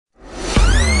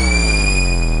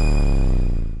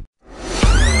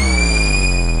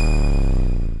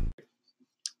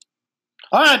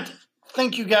All right.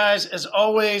 Thank you guys, as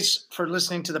always, for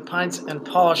listening to the Pints and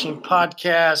Polishing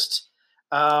podcast.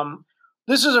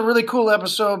 This is a really cool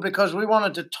episode because we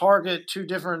wanted to target two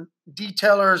different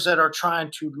detailers that are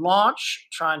trying to launch,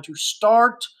 trying to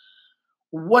start.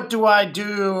 What do?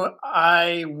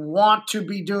 I want to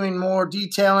be doing more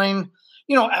detailing.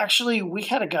 Actually, we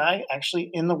had a guy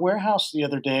in the warehouse the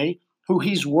other day who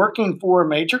he's working for a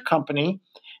major company,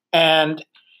 and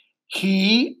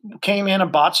he came in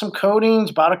and bought some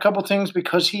coatings, bought a couple things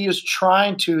because he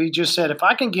just said, if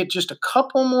I can get just a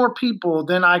couple more people,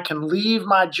 then I can leave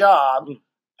my job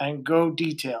and go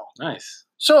detail. Nice.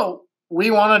 So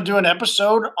we want to do an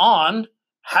episode on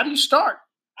how do you start?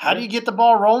 How do you get the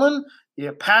ball rolling?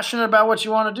 You're passionate about what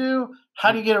you want to do.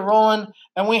 How do you get it rolling?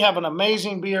 And we have an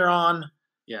amazing beer on.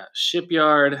 Yeah,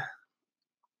 Shipyard.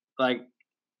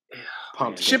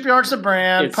 Pumpkin. Shipyard's the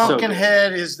brand. It's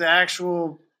Pumpkinhead is the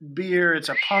actual beer. It's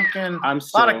a pumpkin. A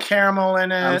lot of caramel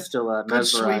in it. I'm still good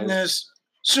mesmerized. sweetness.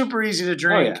 Super easy to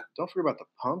drink. Oh, yeah. Don't forget about the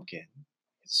pumpkin.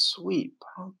 It's sweet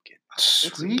pumpkin.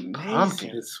 Sweet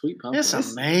pumpkin. It's sweet pumpkin. It's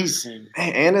amazing.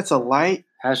 And it's a light.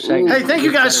 Hashtag. Hey, thank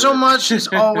you guys so much, as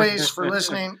always, for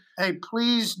listening. Hey,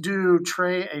 please do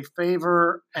Trey a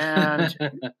favor and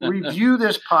review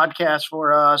this podcast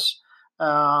for us.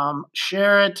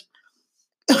 Share it.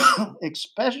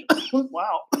 Especially,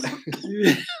 wow.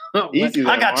 Easy.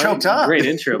 I got choked up. Great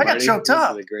intro, buddy. I got choked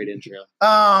up. This is a great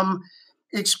intro.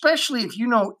 Especially if you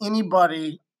know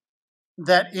anybody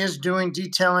that is doing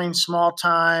detailing small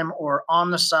time or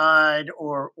on the side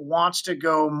or wants to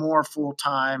go more full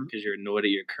time. Because you're annoyed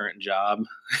at your current job.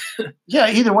 Yeah,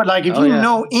 either way. Like if you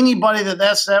know anybody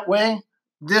that's that way,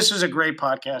 this is a great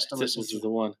podcast to listen to. This is the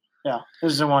one. Yeah,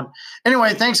 this is the one.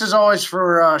 Anyway, thanks as always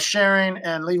for sharing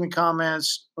and leaving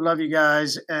comments. We love you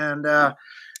guys. And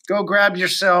go grab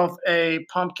yourself a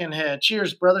Pumpkinhead.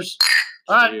 Cheers, brothers.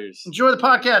 All right, enjoy the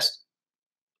podcast.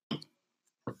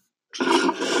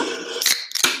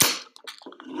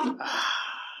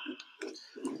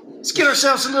 Let's get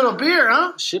ourselves a little beer,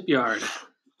 huh? Shipyard.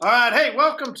 All right. Hey,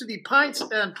 welcome to the Pints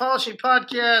and Polishing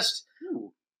podcast.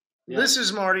 Yeah. This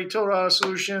is Marty, Total Auto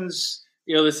Solutions.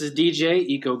 Yo, this is DJ,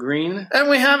 Eco Green. And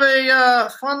we have a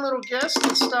fun little guest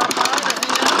that stopped by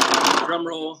to hang out. Drum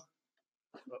roll.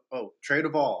 Oh, Trey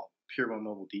Duvall, Pure One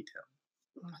Mobile Detail.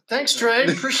 Thanks, Trey.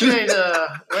 Appreciate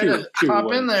way to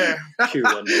pop in there. Pure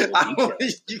One Mobile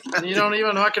Detail. You don't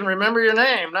even fucking remember your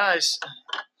name. Nice.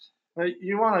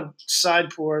 You want to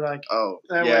side pour that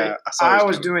way. I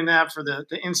was doing that for the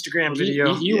Instagram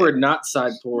video. You were not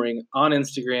side pouring on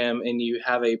Instagram, and you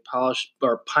have a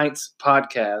Pints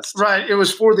podcast. Right. It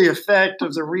was for the effect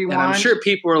of the rewind. And I'm sure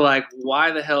people were like,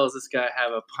 why the hell does this guy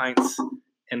have a Pints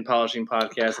and Polishing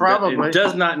podcast? Probably. And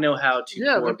does not know how to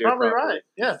pour they're beer probably properly. right.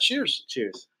 Yeah, cheers.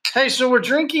 Cheers. Hey, so we're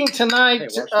drinking tonight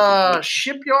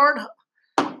Shipyard.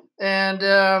 And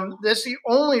that's the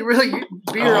only really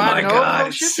beer I know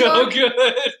from Shipyard. So good.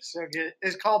 So good.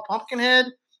 It's called Pumpkinhead.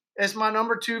 It's my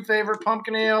number 2 favorite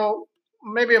pumpkin ale.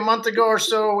 Maybe a month ago or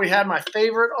so, we had my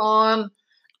favorite on.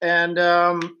 And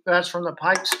that's from the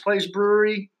Pike's Place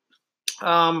Brewery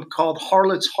called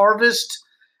Harlot's Harvest.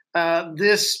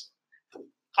 This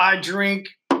I drink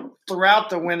throughout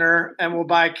the winter and will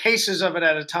buy cases of it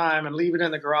at a time and leave it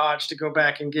in the garage to go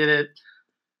back and get it.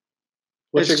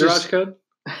 What's your garage code?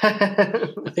 I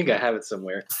think I have it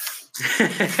somewhere.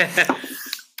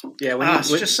 Yeah,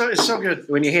 it's so good.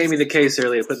 When you handed me the case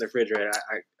earlier, put in the refrigerator,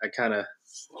 I kind of.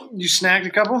 You snagged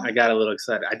a couple? I got a little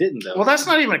excited. I didn't though. Well, that's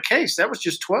not even a case. That was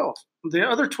just 12. The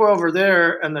other 12 are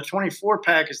there, and the 24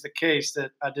 pack is the case that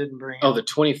I didn't bring in. Oh, the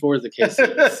 24 is the case.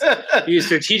 You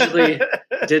strategically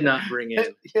did not bring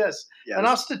in. Yes. And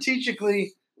I'll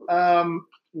strategically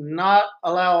not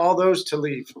allow all those to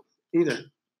leave either.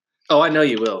 Oh, I know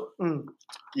you will. Mm.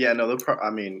 Yeah, no, I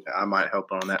might help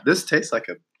on that. This tastes like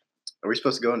are we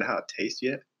supposed to go into how it tastes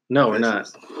yet? No, we're not.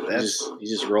 You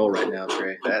just roll right now,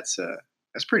 Trey. That's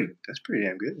pretty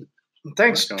damn good.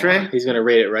 Thanks, Trey. He's going to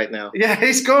rate it right now. Yeah,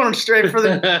 he's going straight for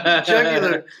the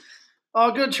jugular.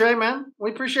 All good, Trey, man.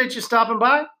 We appreciate you stopping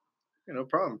by. Yeah, no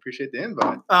problem. Appreciate the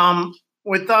invite.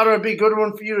 We thought it would be a good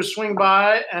one for you to swing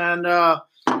by and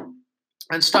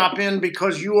stop in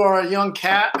because you are a young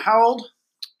cat. How old?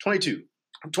 22.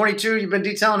 22. You've been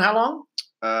detailing how long?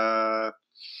 I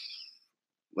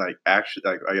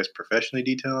guess professionally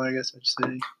detailing, I guess I should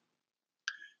say.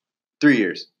 3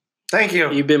 years. Thank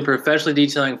you. You've been professionally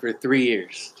detailing for 3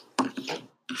 years.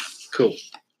 Cool.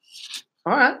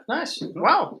 All right. Nice.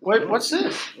 Wow. Wait, what's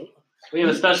this? We have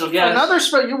a special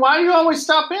guest. Why do you always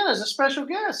stop in as a special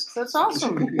guest? That's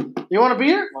awesome. You want a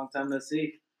beer? Long time no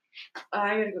see.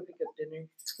 I gotta go pick up dinner.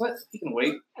 What? You can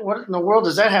wait. What in the world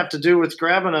does that have to do with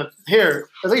grabbing a? Here,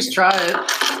 at least try it.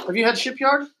 Have you had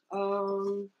Shipyard?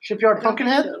 Shipyard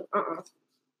Pumpkinhead? So.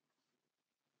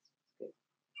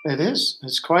 It is.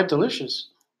 It's quite delicious.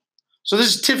 So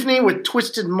this is Tiffany with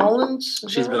Twisted Mullins.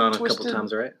 She's been on a couple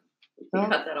times, right? You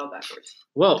got that all backwards.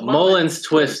 Well, Mullins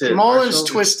Twisted. Mullins Marshall.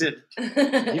 Twisted. You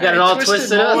got it all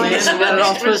twisted up, man. You got it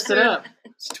all twisted up.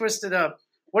 It's twisted up.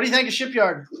 What do you think of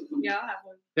Shipyard? Yeah, I'll have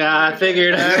one. Yeah, I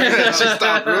figured. She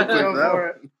stopped real quick, Go though. for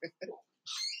it.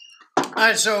 All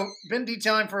right, so been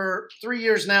detailing for 3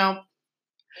 years now.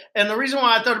 And the reason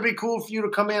why I thought it'd be cool for you to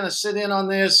come in and sit in on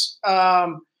this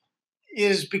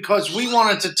is because we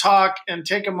wanted to talk and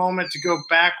take a moment to go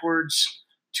backwards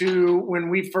to when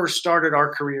we first started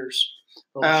our careers.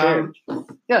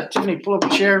 Yeah, Tiffany, pull up a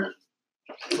chair.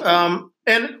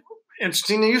 And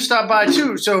Stina, you stopped by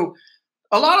too. So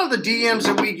a lot of the DMs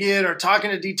that we get are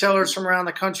talking to detailers from around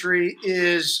the country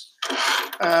is,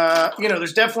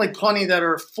 there's definitely plenty that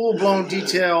are full-blown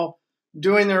detail,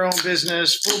 doing their own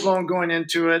business, full-blown going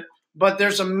into it. But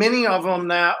there's many of them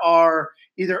that are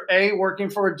either A, working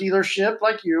for a dealership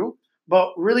like you,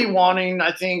 but really wanting,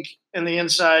 I think, in the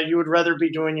inside, you would rather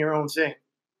be doing your own thing.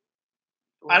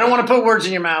 I don't want to put words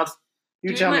in your mouth. You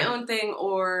doing tell me. my own thing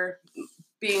or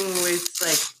being with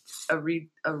like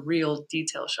a real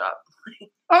detail shop.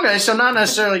 Okay, so not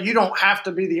necessarily, you don't have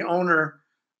to be the owner.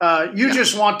 You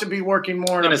just want to be working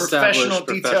more in An a professional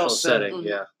established detail setting. setting.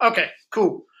 Yeah. Okay,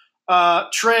 cool.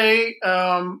 Trey,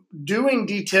 doing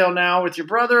detail now with your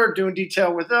brother, doing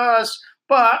detail with us.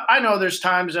 But I know there's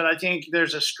times that I think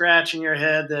there's a scratch in your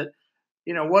head that,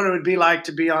 what it would be like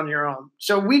to be on your own.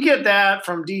 So we get that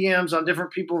from DMs on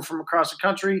different people from across the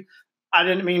country. I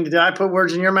didn't mean, did I put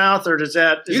words in your mouth, or does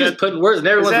that? You're just putting words in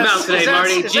everyone's mouth today,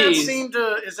 Marty. Jeez.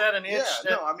 Is that an itch? Yeah,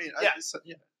 no, I mean, Yeah.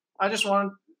 I just want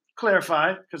to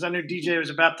clarify because I knew DJ was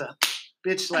about to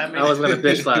bitch slap me. I was going to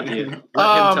bitch slap you. Let him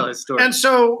tell his story. And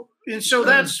so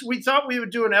that's, we thought we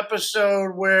would do an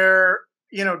episode where,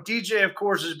 DJ, of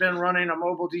course, has been running a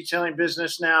mobile detailing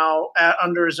business now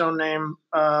under his own name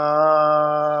 8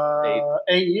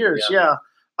 years. Yeah.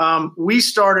 We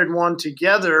started one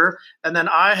together, and then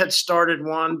I had started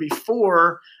one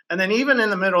before. And then even in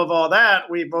the middle of all that,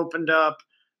 we've opened up,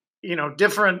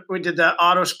 different. We did the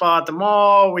auto spa at the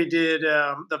mall. We did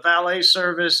the valet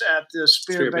service at the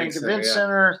Spirit Bank Event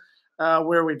Center.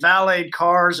 Where we valeted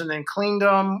cars and then cleaned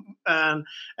them. And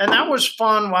that was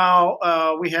fun while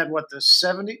we had, the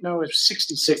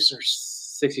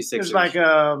 66ers. 66ers. It was like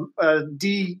a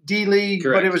D League,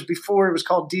 Correct. but it was before it was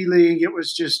called D League. It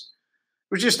was just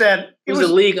that. It was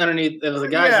a league underneath. It was the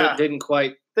guys that didn't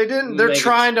quite. They're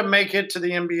trying to make it to the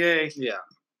NBA. Yeah.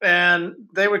 And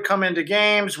they would come into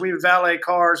games. We would valet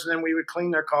cars, and then we would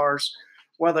clean their cars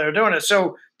while they were doing it.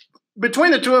 So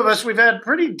between the two of us, we've had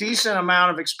pretty decent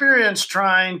amount of experience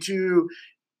trying to,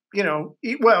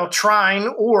 trying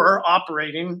or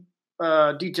operating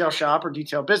a detail shop or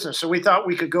detail business. So we thought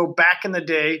we could go back in the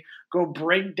day, go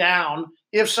break down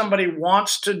if somebody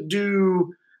wants to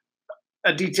do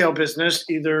a detail business,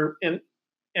 either in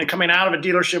coming out of a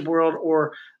dealership world,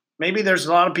 or maybe there's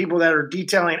a lot of people that are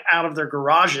detailing out of their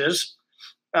garages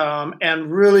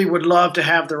and really would love to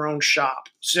have their own shop.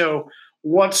 So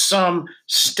what's some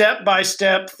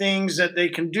step-by-step things that they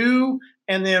can do?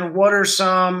 And then what are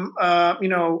some,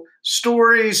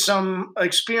 stories, some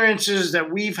experiences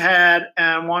that we've had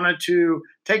and wanted to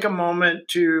take a moment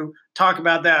to talk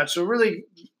about that. So really,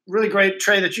 really great,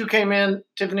 Trey, that you came in.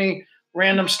 Tiffany,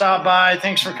 random stop by.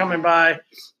 Thanks for coming by.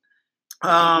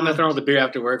 Nothing wrong with the beer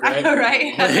after work, right?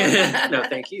 Right. No,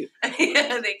 thank you. Yeah,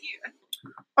 thank you.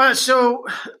 All right, so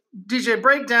DJ,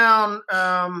 break down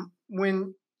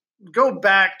go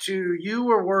back to you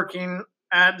were working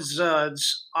at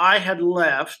Zuds. I had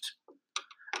left.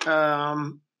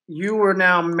 You were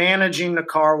now managing the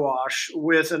car wash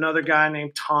with another guy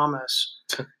named Thomas.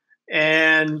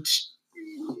 And,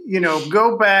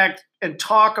 go back and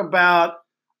talk about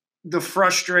the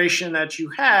frustration that you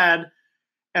had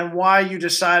and why you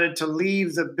decided to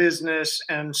leave the business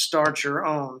and start your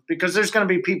own. Because there's going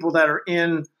to be people that are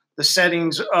in the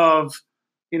settings of,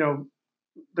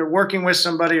 they're working with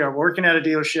somebody or working at a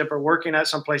dealership or working at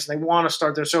some place and they want to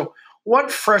start there. So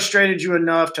what frustrated you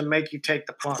enough to make you take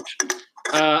the plunge?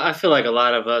 I feel like a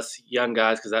lot of us young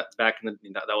guys, because that's back in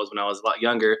that was when I was a lot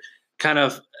younger, kind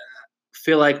of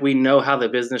feel like we know how the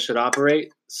business should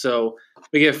operate. So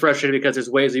we get frustrated because there's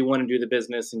ways you want to do the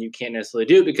business and you can't necessarily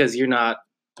do it because you're not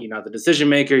the decision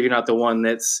maker. You're not the one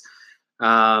that's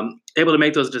able to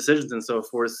make those decisions and so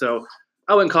forth. So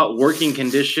I wouldn't call it working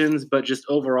conditions, but just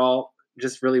overall,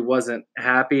 just really wasn't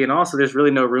happy. And also there's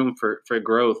really no room for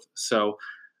growth. So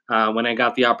when I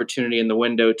got the opportunity in the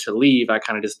window to leave, I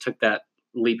kind of just took that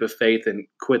leap of faith and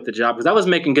quit the job because I was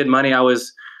making good money. I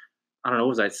don't know, what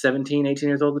was I, 17, 18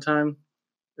 years old at the time?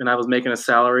 And I was making a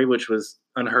salary, which was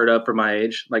unheard of for my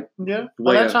age. Like, Yeah.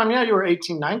 By that time, you were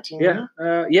 18, 19.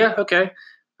 Yeah. Yeah. Okay.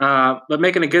 But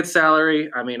making a good salary.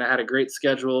 I mean, I had a great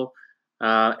schedule.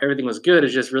 Everything was good. It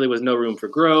just really was no room for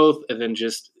growth. And then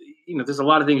just, there's a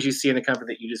lot of things you see in the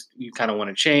company that you kind of want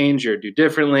to change or do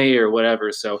differently or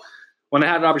whatever. So when I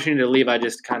had an opportunity to leave, I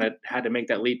just kind of had to make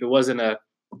that leap. It wasn't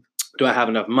do I have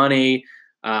enough money?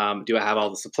 Do I have all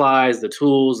the supplies, the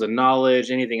tools, the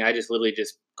knowledge, anything? I just literally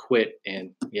just quit.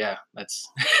 And yeah, that's,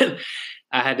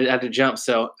 I had to jump.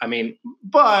 So, I mean,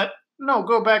 but no,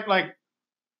 go back. Like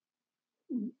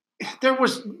there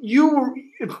was,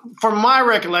 from my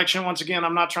recollection, once again,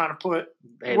 I'm not trying to put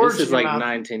words this is in your like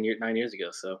mouth. 9 years ago.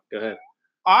 So go ahead.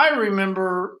 I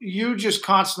remember you just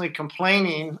constantly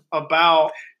complaining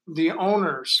about the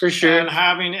owners for sure, and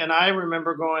I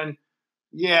remember going,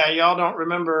 yeah, y'all don't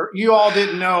remember. You all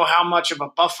didn't know how much of a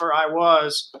buffer I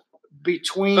was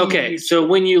between. Okay, so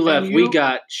when you left, we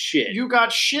got shit. You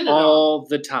got shit all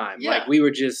the time. Yeah. Like we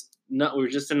were just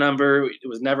a number. It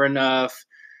was never enough.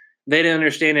 They didn't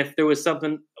understand if there was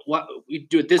something. What we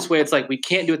do it this way? It's like we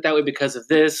can't do it that way because of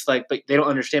this. Like, but they don't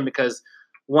understand because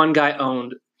one guy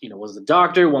owned, was a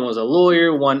doctor. One was a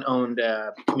lawyer. One owned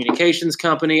a communications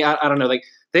company. I don't know. Like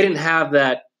they didn't have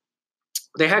that.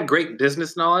 They had great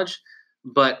business knowledge,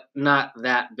 but not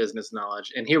that business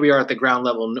knowledge. And here we are at the ground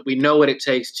level. We know what it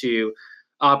takes to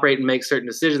operate and make certain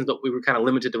decisions, but we were kind of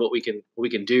limited to what we can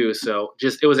do. So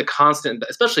it was a constant,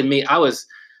 especially me. I was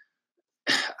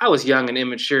young and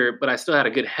immature, but I still had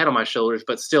a good head on my shoulders,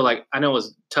 but still, like, I know it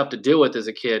was tough to deal with as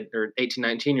a kid or 18,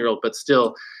 19-year-old, but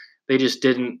still they just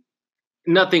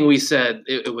nothing we said.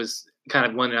 It was kind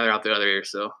of one ear out the other ear.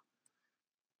 So,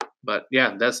 but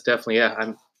yeah, that's definitely,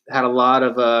 I had a lot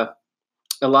of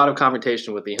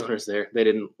confrontation with the owners there. They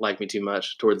didn't like me too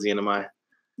much towards the end of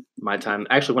my time.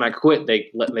 Actually, when I quit,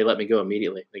 they let me go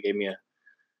immediately. They gave me a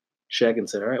check and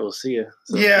said, "All right, we'll see you."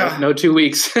 So, yeah, no 2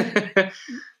 weeks.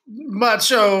 But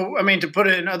so, I mean, to put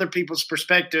it in other people's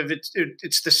perspective,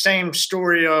 it's the same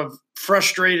story of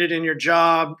frustrated in your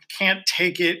job, can't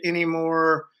take it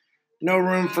anymore, no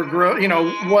room for growth.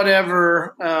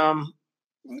 Whatever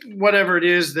it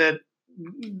is that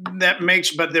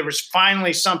makes. But there was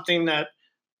finally something that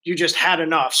you just had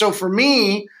enough. So for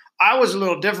me, I was a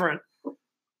little different,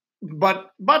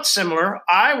 but similar.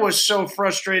 I was so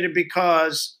frustrated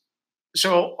because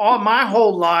all my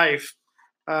whole life,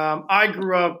 I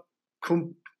grew up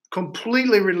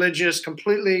completely religious,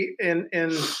 completely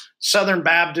in Southern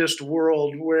Baptist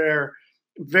world where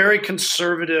very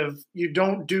conservative. You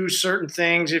don't do certain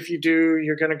things. If you do,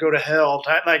 you're going to go to hell.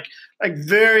 Like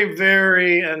very,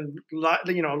 very, and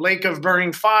lake of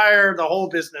burning fire, the whole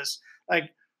business.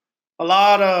 Like a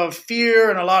lot of fear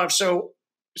and a lot of so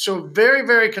very,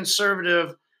 very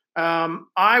conservative.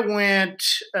 I went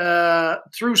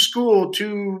through school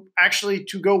to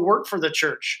go work for the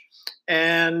church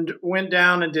and went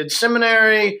down and did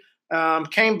seminary,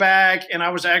 came back, and I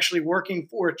was actually working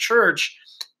for a church.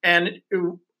 And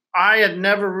I had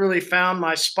never really found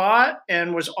my spot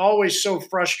and was always so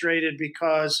frustrated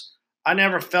because I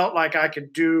never felt like I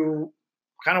could do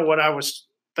kind of what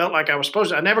felt like I was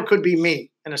supposed to. I never could be me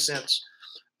in a sense.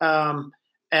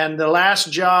 And the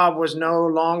last job was no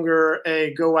longer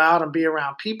a go out and be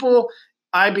around people.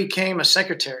 I became a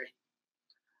secretary.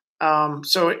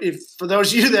 So if for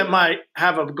those of you that might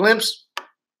have a glimpse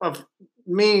of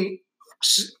me,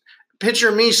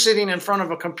 picture me sitting in front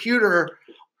of a computer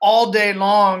all day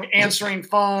long, answering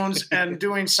phones and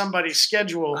doing somebody's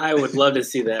schedule. I would love to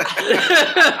see that.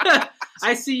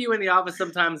 I see you in the office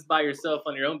sometimes by yourself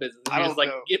on your own business. And you're just like,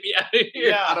 get me out of here.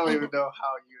 Yeah, I don't even know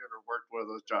how you ever worked one of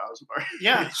those jobs.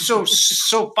 Yeah, so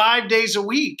 5 days a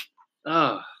week,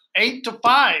 8 to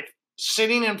 5,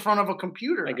 sitting in front of a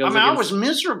computer. I was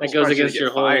miserable. That goes against your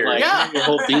whole your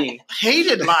whole being.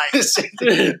 Hated life.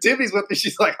 Timmy's with me.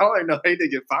 She's like, I don't even know how to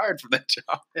get fired from that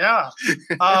job. Yeah.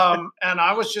 And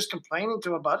I was just complaining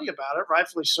to a buddy about it,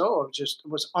 rightfully so. It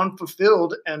was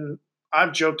unfulfilled. And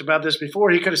I've joked about this before.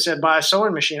 He could have said, buy a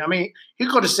sewing machine. I mean, he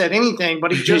could have said anything,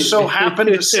 but he just so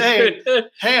happened to say,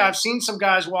 hey, I've seen some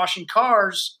guys washing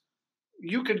cars.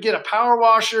 You could get a power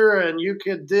washer and you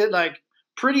could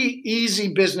pretty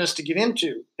easy business to get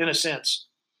into in a sense.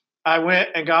 I went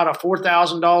and got a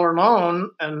 $4,000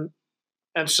 loan and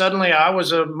suddenly I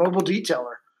was a mobile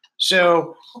detailer.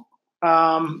 So, okay.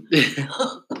 I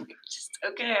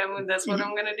mean, that's what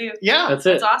I'm going to do. Yeah. That's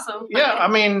it. That's awesome. Yeah. I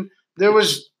mean, there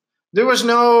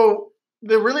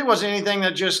really wasn't anything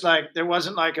that just there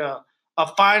wasn't like a a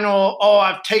final, oh,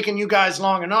 I've taken you guys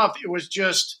long enough. It was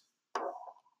just,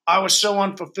 I was so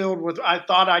unfulfilled with, I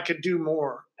thought I could do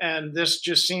more. And this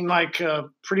just seemed like a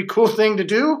pretty cool thing to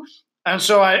do. And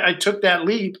so I took that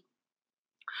leap.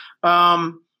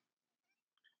 When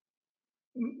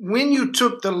you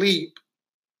took the leap,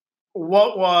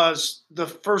 what was the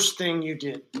first thing you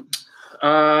did?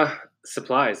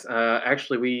 Supplies.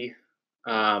 Actually,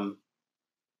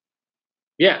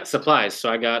 supplies. So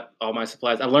I got all my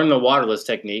supplies. I learned the waterless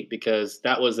technique because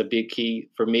that was a big key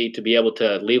for me to be able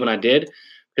to leave when I did,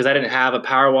 because I didn't have a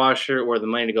power washer or the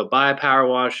money to go buy a power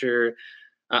washer.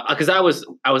 Because I was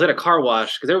at a car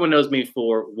wash, because everyone knows me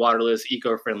for waterless,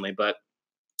 eco-friendly, but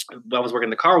when I was working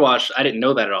the car wash, I didn't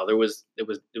know that at all. It was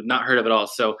not heard of at all.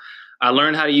 So I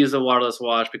learned how to use the waterless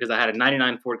wash because I had a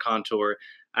 '99 Ford Contour.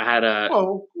 I had a.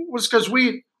 Well, it was because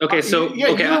we. Okay, so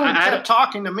you kept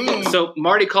talking to me. So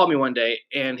Marty called me one day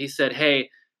and he said, "Hey,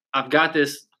 I've got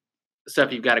this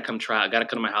stuff. You've got to come try. I got to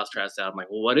come to my house, try this out." I'm like,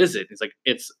 "Well, what is it?" He's like,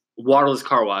 "It's waterless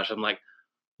car wash." I'm like,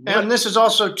 what? And this is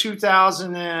also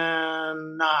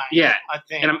 2009. Yeah, I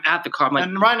think. And I'm at the car. I'm like,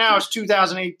 and right now it's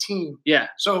 2018. Yeah.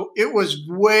 So it was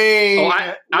way. Oh,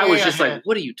 I was just ahead. like,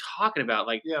 what are you talking about?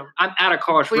 Like, yeah. I'm at a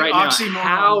car wash right oxymoron. now.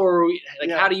 How are we? Like,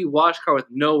 Yeah. How do you wash car with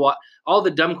no water? All the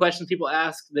dumb questions people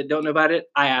ask that don't know about it,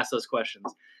 I ask those questions.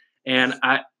 And did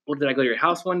I go to your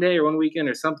house one day or one weekend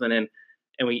or something? And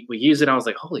we used it. And I was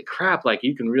like, holy crap! Like,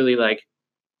 you can really like.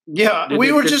 Yeah,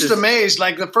 we were just amazed.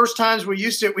 Like the first times we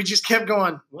used it, we just kept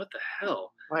going, what the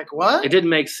hell? Like what? It didn't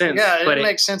make sense. Yeah, it didn't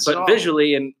make sense at all. But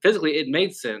visually and physically, it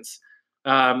made sense.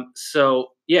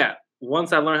 So yeah,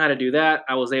 once I learned how to do that,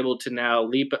 I was able to now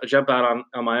jump out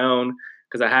on my own,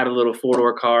 because I had a little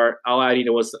 4-door car. All I needed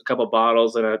was a couple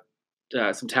bottles and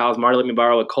some towels. Marty let me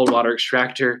borrow a cold water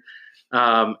extractor.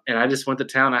 And I just went to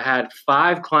town. I had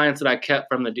 5 clients that I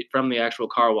kept from the actual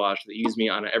car wash that used me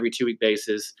on an every 2-week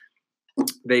basis.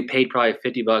 They paid probably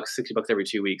 $50, $60 every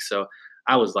 2 weeks. So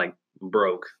I was like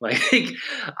broke. Like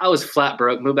I was flat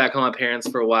broke. Moved back home with my parents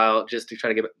for a while just to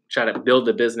try to build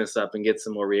the business up and get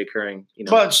some more reoccurring,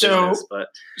 business.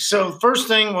 So first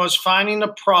thing was finding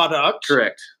the product.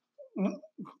 Correct.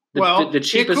 The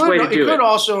cheapest way to do it. It could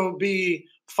also be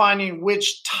finding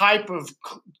which type of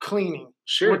cleaning.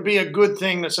 Sure. Would be a good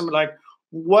thing that somebody like,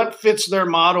 what fits their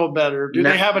model better? Do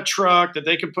they have a truck that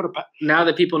they can put now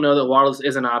that people know that waterless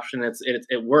is an option,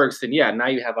 it works, then yeah, now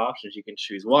you have options. You can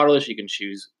choose waterless, you can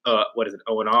choose what is it,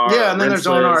 ONR? Yeah, and then there's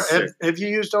ONR. Have you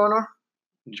used ONR?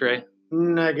 Trey?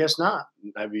 I guess not.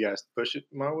 Have you guys pushed it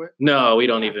my way? No, we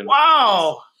don't even.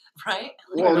 Wow. Right?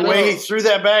 Well, the way he threw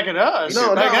that back at us.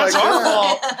 No, that's like our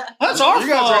fault. That's our fault.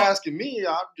 You guys are asking me.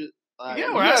 I'm just.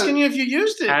 We're asking you if you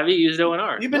used it. Have you used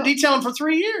ONR? You've been detailing for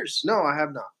 3 years. No, I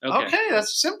have not. Okay,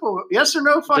 that's simple. Yes or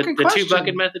no fucking the question.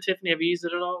 2-bucket method, Tiffany, have you used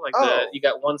it at all? Like you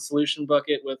got one solution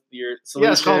bucket with your solution.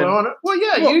 Yeah, it's called ONR. Well,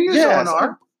 you use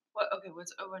ONR.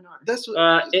 What's ONR? That's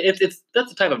that's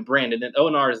the type of brand, and then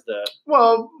ONR is the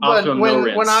but when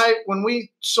when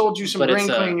we sold you some Green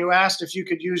Clean, you asked if you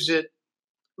could use it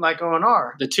like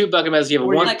ONR. The 2-bucket method, you have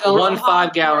one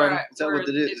 5-gallon. Is that what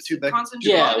it is? The 2-bucket.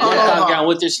 Yeah, 1 5-gallon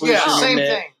with your solution. Yeah, same in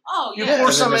thing. Oh, you yeah.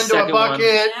 pour some into a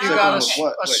bucket. You got a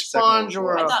sponge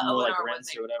or I a. thought like ONR rinse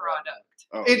was or a whatever. product.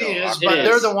 It is, but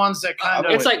they're the ones that kind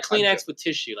of. It's like Kleenex with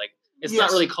tissue. Like it's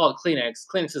not really called Kleenex.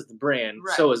 Kleenex is the brand.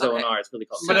 Right, So is okay. ONR. It's really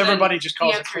called. But Kleenex. everybody just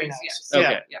calls it The answer Kleenex. is yes.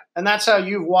 Okay. Yeah. And that's how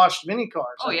you've washed mini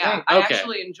cars. Oh I yeah, think. I Okay.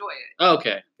 actually enjoy it.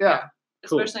 Okay. Yeah.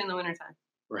 Cool. Especially in the wintertime.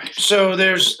 Right. So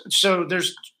there's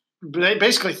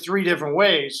basically 3 different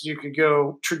ways. You could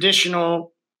go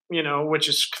traditional, which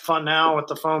is fun now with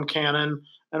the foam cannon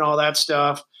and all that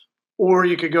stuff, or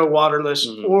you could go waterless,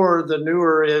 or the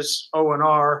newer is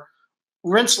ONR.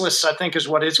 Rinseless, I think, is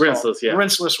what it's called. Rinseless, yeah.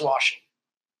 Rinseless washing.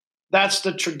 That's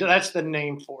the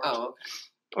name for it. Oh,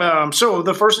 okay. So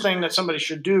the first thing that somebody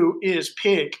should do is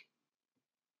pick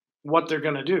what they're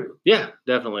going to do. Yeah,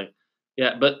 definitely.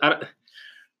 Yeah, but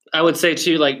I would say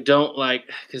too, like, don't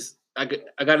because I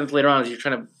got into later on as you're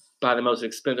trying to buy the most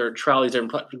expensive or trolleys or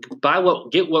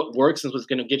get what works and what's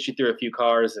going to get you through a few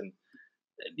cars. And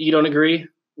you don't agree?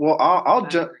 Well, I'll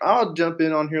jump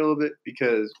in on here a little bit,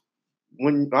 because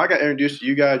when I got introduced to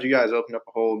you guys opened up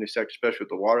a whole new sector, especially with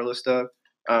the waterless stuff.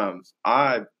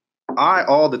 I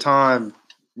all the time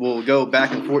will go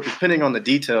back and forth, depending on the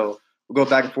detail. We'll go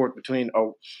back and forth between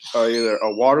either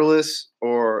a waterless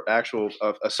or actual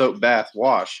a soap bath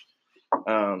wash.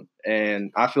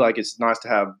 And I feel like it's nice to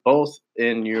have both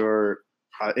in your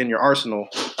arsenal.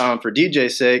 For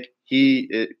DJ's sake,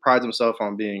 he prides himself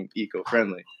on being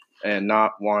eco-friendly and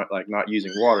not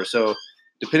using water. So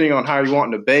depending on how you're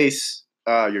wanting to base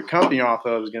your company off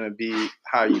of is going to be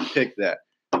how you pick that.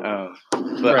 But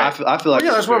Right. I feel like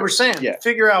yeah, that's what we're saying. Yeah.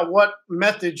 Figure out what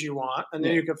method you want, and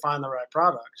then Yeah. you can find the right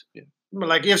product. Yeah. But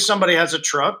like if somebody has a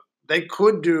truck, they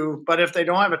could do. But if they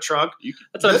don't have a truck,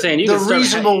 That's what I'm saying. You the can start-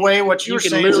 reasonable way, what you you were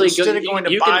can saying, is literally instead of going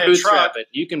to you buy can a bootstrap truck, it.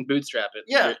 You can bootstrap it.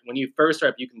 Yeah. When you first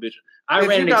start, you can bootstrap. I If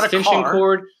ran you an got a extension car-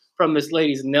 cord from this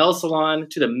lady's nail salon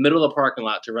to the middle of the parking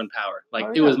lot to run power. Like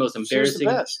oh, it was yeah, the most she was embarrassing.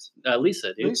 the best.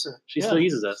 Lisa, dude, Lisa, she yeah. still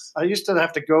uses us. I used to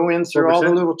have to go in through all the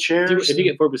 4%? little Dude, chairs. if you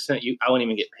get 4%, I won't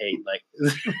even get paid. Like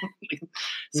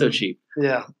so cheap.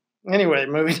 Yeah. Anyway,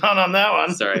 moving on that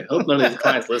one. Sorry, hope none of these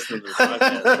clients listen to this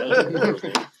podcast. That was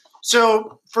horrible.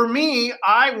 So for me,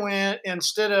 I went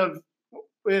instead of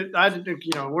I did,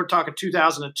 we're talking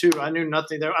 2002. I knew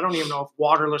nothing there. I don't even know if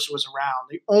waterless was around.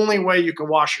 The only way you could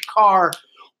wash your car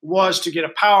was to get a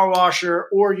power washer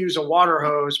or use a water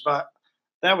hose, but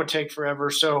that would take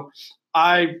forever. So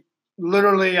I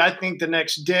literally, I think the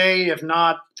next day, if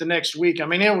not the next week, I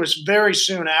mean, it was very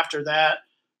soon after that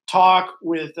talk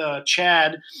with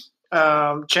Chad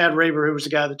Raber, who was the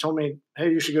guy that told me,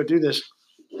 hey, you should go do this.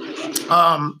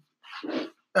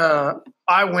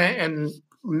 I went and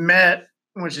met,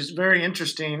 which is very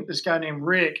interesting, this guy named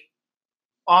Rick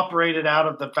operated out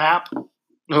of the VAP.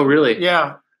 Oh, really?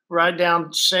 Yeah, right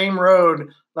down same road,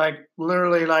 like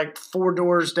literally like 4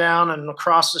 doors down and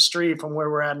across the street from where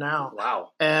we're at now. Wow.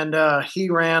 And he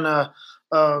ran a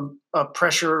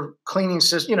pressure cleaning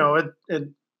system,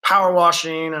 power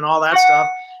washing and all that stuff.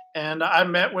 And I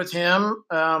met with him,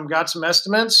 got some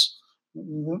estimates,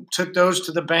 took those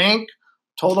to the bank,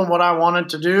 told them what I wanted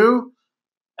to do,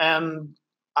 and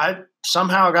I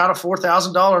somehow got a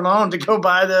 $4,000 loan to go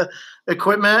buy the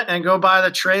equipment and go buy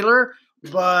the trailer,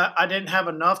 but I didn't have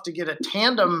enough to get a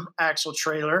tandem axle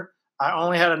trailer. I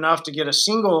only had enough to get a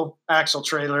single axle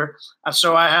trailer. And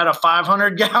so I had a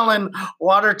 500-gallon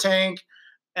water tank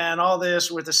and all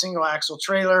this with a single axle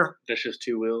trailer. That's just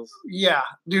 2 wheels. Yeah,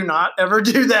 do not ever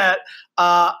do that.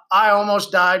 I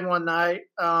almost died one night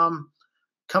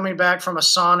coming back from a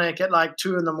Sonic at like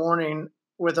 2 a.m.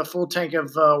 with a full tank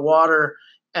of water,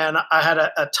 and I had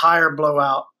a tire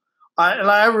blowout.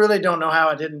 I really don't know how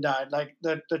I didn't die. Like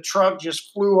the truck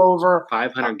just flew over.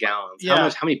 500 gallons. Yeah,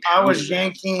 How many I pounds? was is that?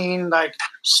 yanking, like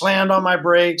slammed on my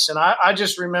brakes, and I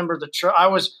just remember the truck. I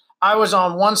was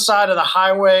on one side of the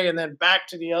highway and then back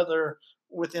to the other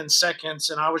within seconds,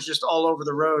 and I was just all over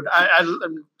the road.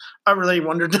 I really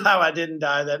wondered how I didn't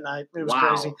die that night. It was Wow.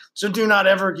 crazy. So do not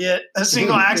ever get a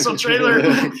single axle trailer.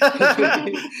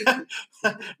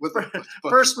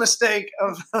 First mistake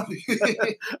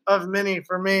of many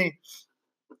for me.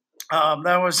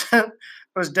 That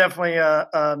was definitely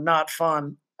not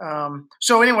fun.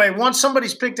 So anyway, once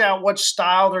somebody's picked out what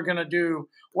style they're going to do,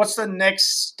 what's the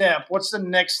next step? What's the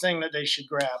next thing that they should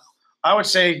grab? I would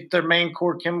say their main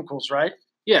core chemicals, right?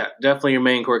 Yeah, definitely your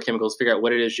main core chemicals. Figure out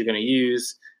what it is you're going to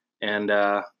use, and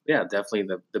yeah, definitely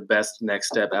the best next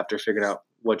step after figuring out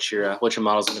what your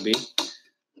model's going to be.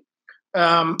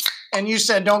 And you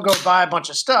said don't go buy a bunch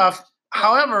of stuff.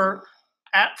 However,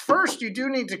 at first you do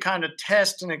need to kind of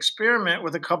test and experiment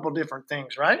with a couple different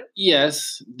things, right?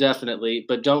 Yes, definitely,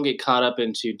 but don't get caught up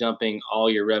into dumping all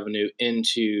your revenue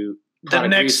into The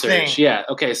product next research. thing. Yeah.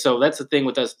 Okay. So that's the thing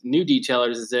with us new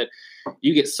detailers is that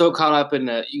you get so caught up in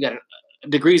you got a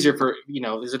degreezer for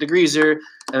there's a degreezer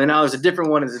and then now there's a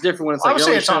different one. There's a different one. It's I like would you're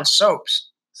say always it's on soaps.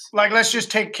 Like, let's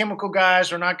just take chemical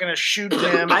guys. We're not going to shoot them.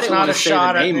 I It's didn't not want a to say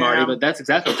shot the at name, them. Marty, but that's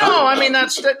exactly what I'm No, talking I about. mean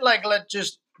that's like let's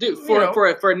just. Dude, you for know,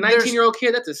 a there's- 19-year-old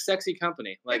kid, that's a sexy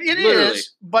company. Like It literally,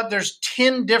 is, but there's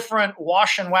 10 different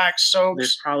wash and wax soaps.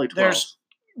 there's probably 12. There's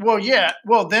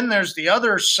then there's the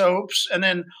other soaps, and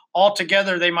then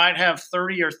altogether they might have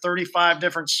 30 or 35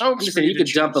 different I'm soaps. just for saying you to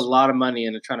could dump a choose. lot of money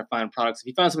into trying to find products. If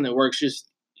you find something that works, just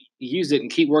use it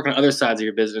and keep working on other sides of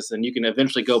your business, and you can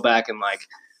eventually go back and like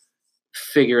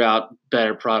figure out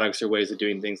better products or ways of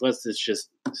doing things. Unless it's just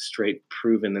straight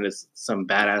proven that it's some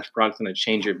badass product going to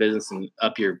change your business and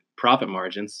up your profit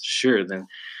margins. Sure, then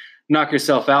knock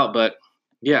yourself out. But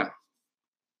yeah,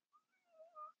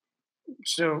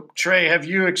 So, Trey, have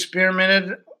you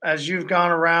experimented as you've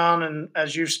gone around and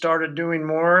as you've started doing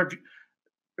more?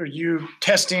 Are you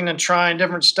testing and trying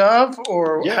different stuff,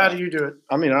 or Yeah. how do you do it?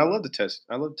 I mean, I love to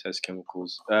test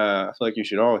chemicals. I feel like you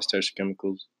should always test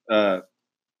chemicals.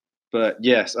 But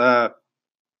yes,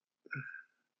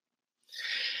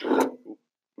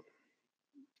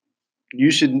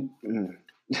 you should. I'm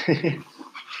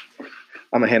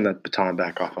gonna hand the baton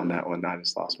back off on that one. I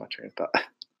just lost my train of thought.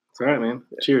 it's all right, man.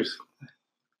 Cheers.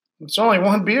 It's only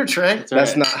one beer, Trey. It's all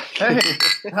That's right. not.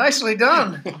 Hey, nicely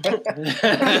done.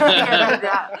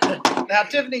 Yeah. Now,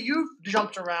 Tiffany, you've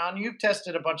jumped around. You've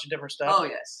tested a bunch of different stuff. Oh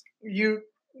yes. You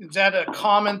Is that a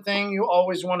common thing? You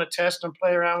always want to test and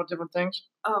play around with different things?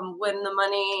 When the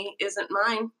money isn't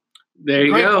mine, There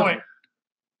you Great go. point.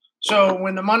 So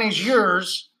when the money's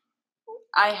yours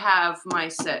I have my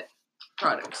set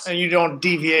products. and you don't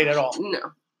deviate at all. No,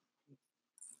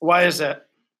 Why is that?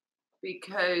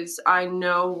 because I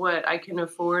know what I can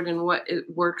afford and what it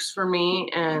works for me,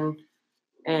 and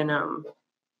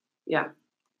yeah.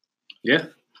 Yeah.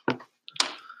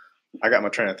 I got my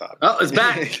train of thought. Oh, it's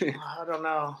back. I don't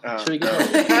know. Should we go?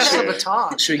 Pass the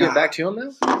baton. Should we get back to him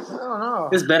now? I don't know.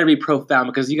 This better be profound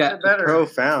because you got Better.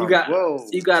 Profound. You got- Whoa.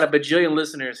 you got a bajillion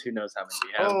listeners. Who knows how many you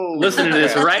have Oh. listening to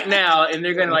this right now, and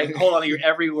they're gonna like hold on to your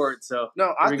every word. So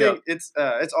No, I Here we think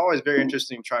it's always very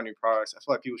interesting to try new products. I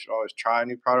feel like people should always try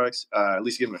new products, at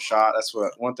least give them a shot. That's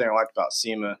one thing I liked about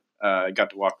SEMA. Got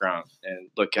to walk around and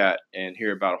look at and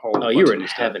hear about a whole. oh, bunch you were of in new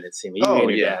stuff. heaven at SEMA. You Oh, and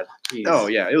your yeah. dad. Jeez. Oh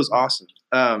yeah, it was awesome.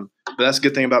 But that's a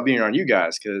good thing about being around you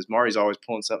guys because Mari's always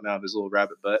pulling something out of his little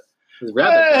rabbit butt. It's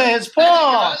rabbit. Hey, it's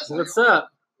Paul. What's up?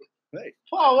 Hey,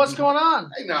 Paul, what's going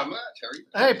on? Hey, not much. How are you?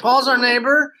 Hey, Paul's our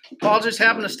neighbor. Paul just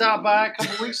happened to stop by a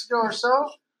couple weeks ago or so.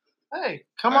 Hey,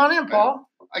 come on in, Paul.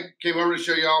 I came over to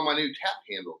show you all my new tap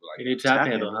handle that I You got. do tap Tap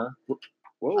handle, handle. huh?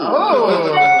 whoa,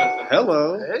 Oh.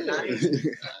 hello. Hey.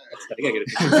 I gotta get a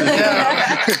picture.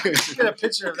 Yeah. Get a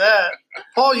picture of that.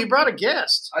 Paul, you brought a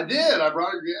guest. I did. I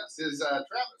brought a guest. Is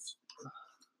Travis.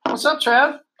 What's up,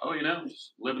 Trav? Oh,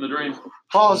 just living the dream.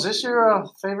 Paul, is this your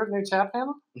favorite new tap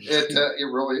handle? It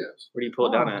really is. Where do you pull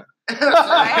it down at? I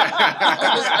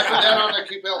put that on to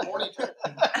keep El Horny tap.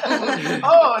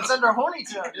 Oh, it's under Horny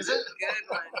Tub, is it? Good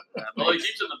one. Well, he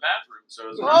keeps it in the bathroom, so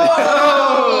it's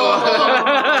Oh.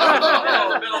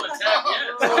 hasn't been on the tap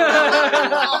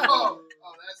Oh,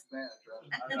 that's bad,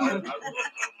 Travis. yet.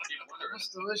 That's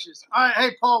delicious. All right,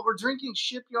 hey, Paul, we're drinking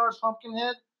Shipyard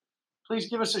Pumpkinhead. Please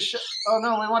give us a shot. Oh,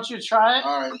 no, we want you to try it.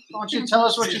 All right. I want you to tell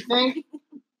us what you think.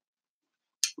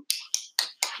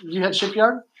 You had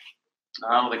Shipyard?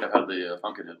 I don't think I've had the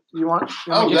Pumpkinhead. You want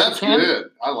Oh, me to get that's your can?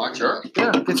 good. I like Sure. that.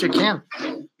 Yeah, get your can.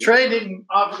 Trey didn't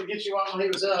offer to get you one when he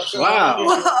was up. So Wow.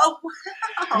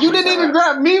 Whoa. You didn't even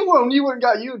grab me one. You wouldn't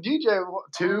got you DJ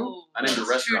two. Oh. I named a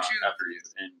restaurant Choo-choo. after you,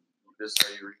 and this is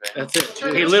how you repay. That's it.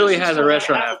 Trey, He this literally is has a just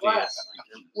restaurant half after you. glass.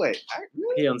 Wait,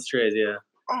 He owns Trey's, yeah.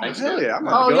 oh Thanks, hell dude. yeah! I'm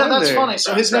Oh, yeah, that's funny.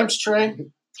 So his name's Trey.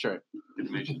 Trey. Good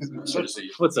to meet you. Good to see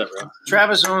you. What's up, bro?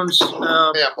 Travis owns Yeah,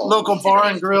 Paul. local bar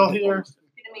and grill here. Good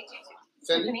to meet you too.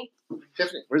 Cindy?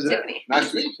 Tiffany. Where's it? Tiffany. Nice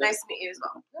to meet you. Nice to meet you as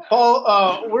well.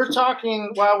 Paul, we're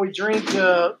talking while we drink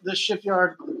this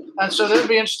Shipyard. And so there'll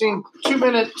be an interesting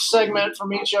 2-minute segment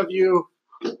from each of you.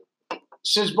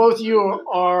 Since both of you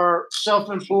are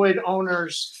self-employed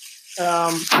owners,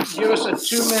 give us a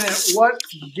 2-minute. What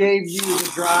gave you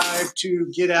the drive to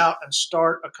get out and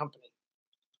start a company?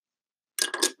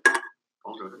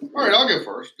 All right, I'll go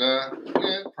first.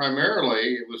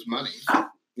 Primarily, it was money.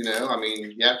 You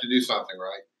have to do something,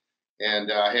 right?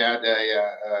 And I had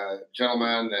a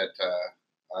gentleman that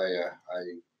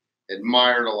I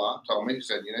admired a lot. Told me, he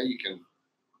said, you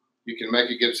can make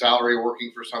a good salary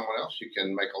working for someone else. You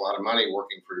can make a lot of money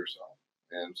working for yourself.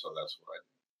 And so that's what I did.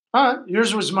 All right,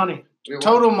 yours was money, It was-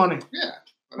 total money. Yeah.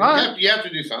 All right. You have to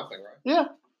do something, right? Yeah.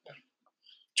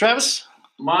 Travis?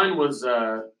 Mine was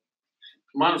kind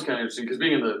of interesting because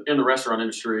being in the restaurant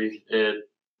industry,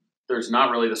 there's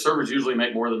not really the servers usually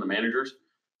make more than the managers.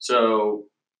 So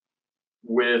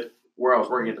with where I was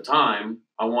working at the time,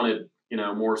 I wanted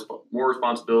more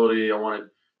responsibility. I wanted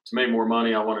to make more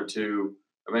money. I wanted to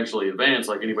eventually advance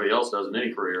like anybody else does in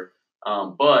any career.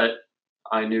 But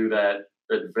I knew that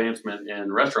advancement in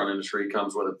the restaurant industry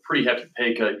comes with a pretty hefty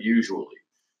pay cut usually.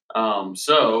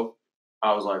 So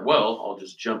I was like, well, I'll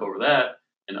just jump over that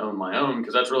and own my own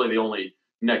because that's really the only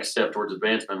next step towards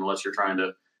advancement unless you're trying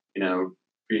to,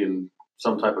 be in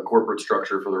some type of corporate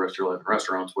structure for the rest of your life in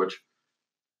restaurants, which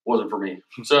wasn't for me.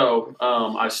 So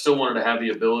I still wanted to have the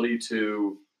ability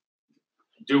to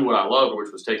do what I loved, which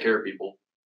was take care of people.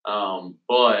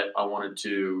 But I wanted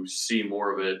to see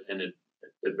more of it and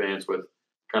advance with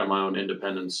kind of my own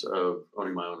independence of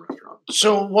owning my own restaurant.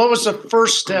 So what was the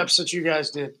first steps that you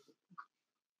guys did?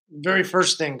 Very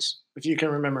first things, if you can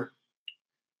remember.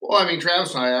 Well,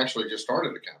 Travis and I actually just started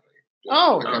a company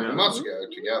Oh. a couple yeah. months ago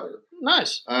together.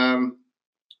 Nice.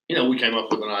 We came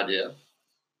up with an idea.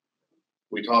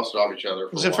 We tossed it off each other.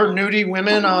 Is a it for while. nudie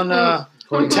women on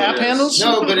tap Yes. handles?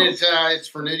 No, but it's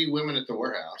for nitty women at the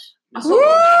warehouse.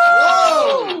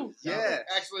 Woo! Yeah.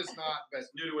 Actually, it's not. But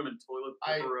New to women toilet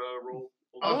I- paper roll.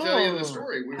 I'll tell you the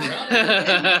story. We were out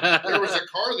there. There was a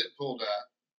car that pulled up,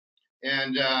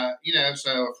 and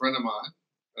so a friend of mine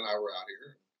and I were out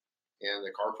here, and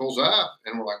the car pulls up,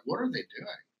 and we're like, "What are they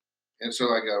doing?" And so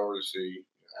I go over to see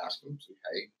asked them, said,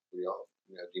 hey, we all,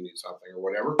 do you need something or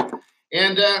whatever?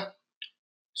 And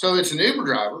so it's an Uber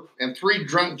driver and 3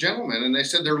 drunk gentlemen, and they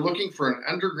said they're looking for an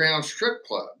underground strip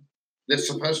club that's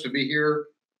supposed to be here,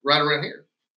 right around here.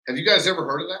 Have you guys ever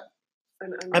heard of that?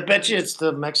 I bet you it's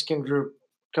the Mexican group,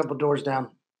 a couple doors down.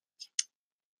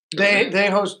 They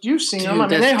host. You've seen them. I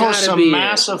mean, they host some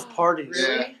massive parties.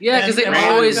 Yeah, because they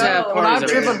always have parties. When I've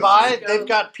driven everywhere. by, they've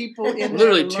got people in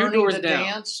Literally there 2 learning doors to down.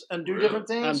 dance and do different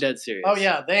things. I'm dead serious. Oh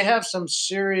yeah, they have some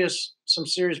serious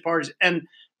parties, and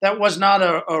that was not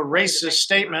a racist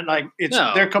statement. Like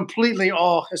they're completely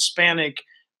all Hispanic.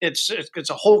 It's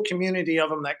a whole community of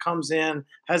them that comes in,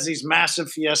 has these massive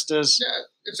fiestas. Yeah,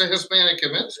 it's a Hispanic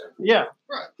convention. Yeah,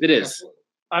 right. It is.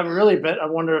 Absolutely. I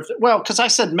wonder if because I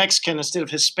said Mexican instead of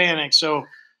Hispanic, so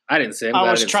I didn't say.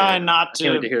 I was trying not to. I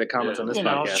can't wait to hear the comments on this podcast.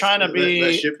 I was trying to be.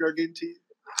 That shipyard getting to you?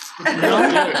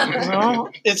 No,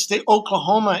 it's the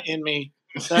Oklahoma in me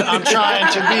that I'm trying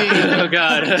to be. Oh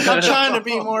God, I'm trying to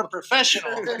be more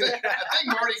professional. I think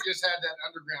Marty just had that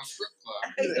underground strip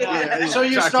club. Yeah. So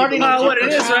you're starting. Well, what it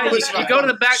is, right? You go to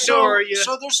the back door.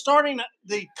 So they're starting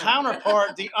the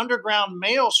counterpart, the underground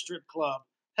male strip club.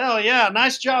 Hell yeah!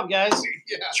 Nice job, guys.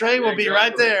 Yeah. Trey will be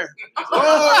right there.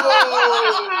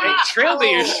 Hey, Trey will be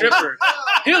your stripper.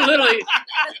 He'll literally.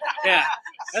 Yeah.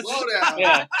 That's, Slow down.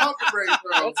 Yeah. Pump the brakes,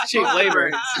 bro. That's cheap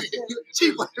labor.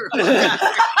 Cheap labor.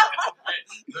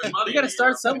 You got to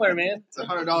start somewhere, man. It's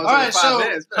 $100 All right, so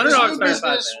minutes. $100 this for new 5 business.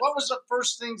 minutes. What was the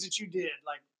first things that you did?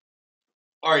 Like,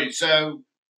 All right, so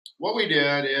what we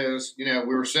did is, we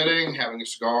were sitting, having a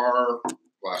cigar,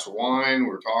 glass of wine, we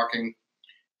were talking,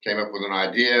 came up with an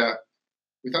idea.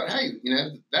 We thought, hey,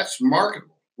 that's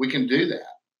marketable. We can do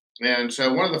that. And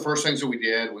so one of the first things that we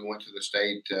did, we went to the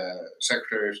state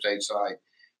Secretary of State site,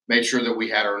 made sure that we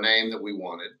had our name that we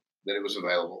wanted, that it was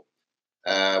available.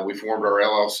 We formed our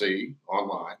LLC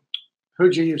online.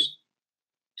 who'd you use?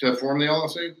 To form the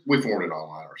LLC, we formed it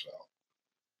online ourselves.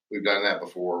 We've done that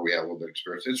before. We have a little bit of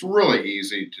experience. It's really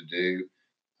easy to do.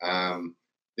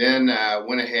 Then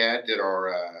went ahead, did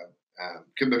our,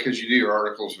 because you do your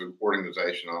articles of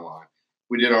organization online.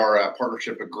 We did our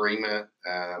partnership agreement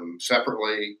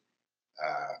separately.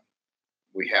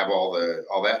 We have all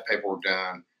that paperwork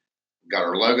done. Got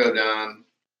our logo done.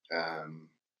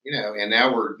 And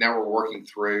now we're working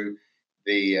through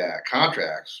the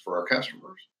contracts for our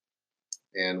customers,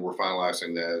 and we're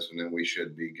finalizing those, and then we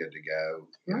should be good to go.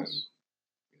 Yes.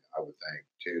 I would think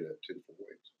 2 to 4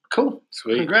 weeks. Cool.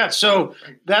 Sweet. Congrats. So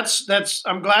that's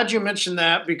I'm glad you mentioned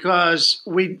that, because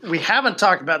we haven't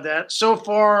talked about that. So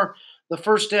far, the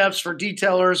first steps for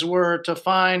detailers were to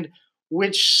find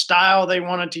which style they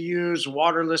wanted to use,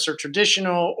 waterless or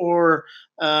traditional, or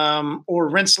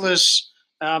rinseless.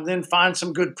 Then find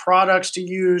some good products to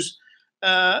use.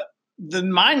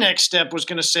 Then my next step was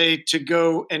going to say to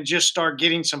go and just start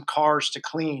getting some cars to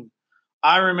clean.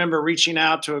 I remember reaching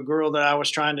out to a girl that I was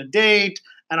trying to date,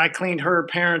 and I cleaned her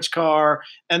parents' car.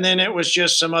 And then it was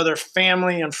just some other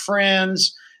family and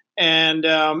friends. And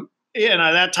at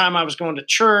that time I was going to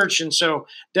church. And so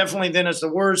definitely then as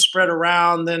the word spread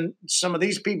around, then some of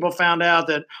these people found out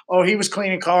that, oh, he was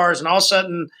cleaning cars. And all of a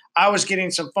sudden I was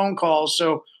getting some phone calls.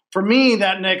 So for me,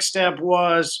 that next step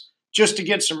was just to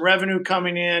get some revenue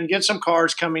coming in, get some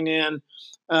cars coming in.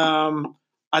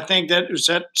 I think that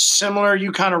similar.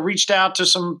 You kind of reached out to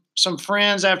some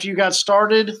friends after you got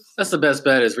started. That's the best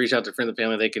bet, is reach out to friends and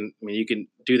family. You can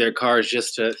do their cars you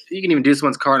can even do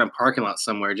someone's car in a parking lot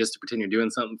somewhere just to pretend you're doing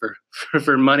something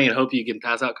for money and hope you can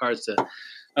pass out cars to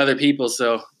other people.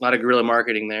 So a lot of guerrilla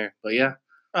marketing there, but yeah.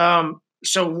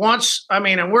 So once,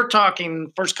 and we're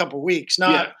talking first couple of weeks,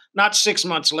 not 6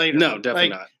 months later. No, definitely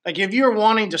not. Like if you're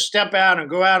wanting to step out and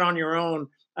go out on your own,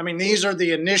 these are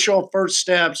the initial first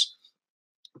steps.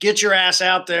 Get your ass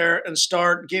out there and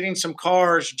start getting some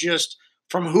cars just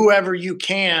from whoever you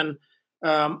can.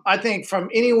 I think from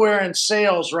anywhere in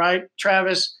sales, right,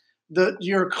 Travis,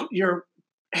 your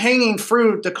hanging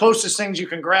fruit, the closest things you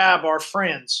can grab are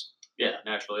friends. Yeah,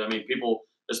 naturally. People,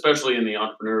 especially in the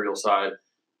entrepreneurial side,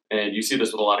 and you see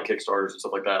this with a lot of Kickstarters and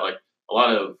stuff like that. Like a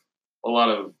lot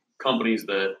of companies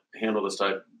that handle this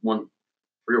type, I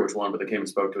forget which one, but they came and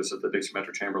spoke to us at the Dixie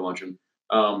Metro Chamber luncheon.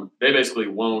 They basically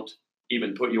won't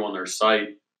even put you on their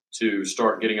site to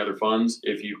start getting other funds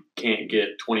if you can't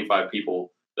get 25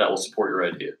 people that will support your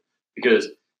idea. Because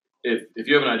if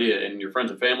you have an idea and your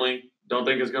friends and family don't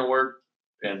think it's going to work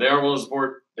and they aren't willing to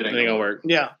support, it ain't going to work.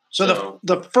 Yeah. So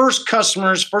the first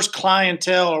customers, first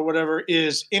clientele or whatever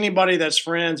is anybody that's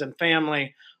friends and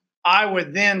family. I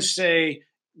would then say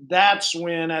that's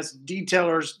when, as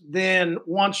detailers, then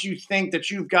once you think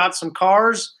that you've got some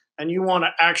cars and you want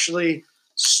to actually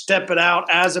step it out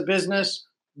as a business,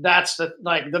 that's the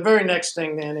very next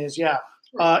thing then is,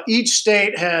 each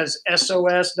state has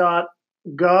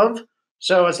sos.gov.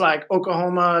 So it's like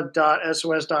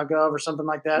oklahoma.sos.gov or something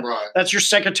like that. Right. That's your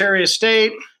Secretary of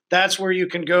State. That's where you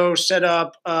can go set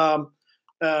up. I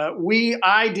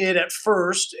did at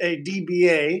first a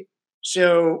DBA.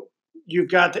 So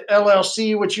you've got the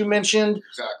LLC, which you mentioned.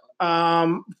 Exactly.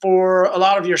 For a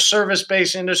lot of your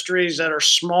service-based industries that are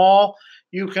small,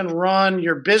 you can run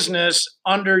your business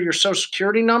under your Social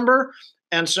Security number.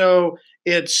 And so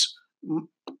it's,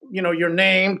 your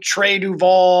name, Trey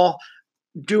Duval,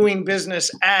 doing business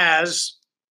as.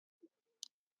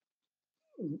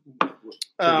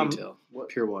 Detail. What?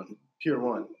 Pure One. Pure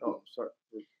One. Oh, sorry.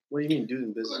 What do you mean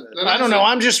doing business? I don't know.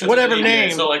 I'm just whatever DBA.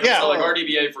 name. So like our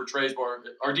DBA for Trey's Bar,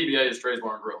 our DBA is Trey's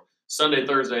Bar and Grill. Sunday,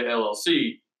 Thursday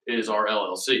LLC is our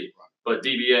LLC. But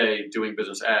DBA, doing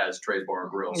business as Trey's Bar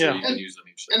and Grill. So you can use them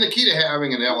each day. And the key to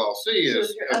having an LLC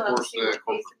is, your of course, LLC the with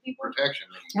corporate people? protection.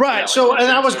 Right. Yeah, So, like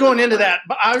and I was going into everything. that,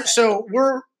 but so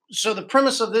the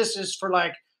premise of this is for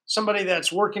like somebody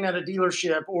that's working at a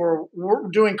dealership or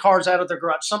doing cars out of their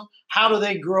garage. How do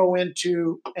they grow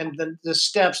into and the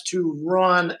steps to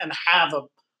run and have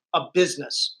a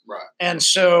business? Right. And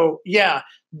so,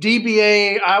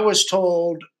 DBA, I was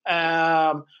told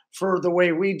for the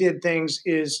way we did things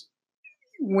is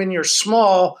when you're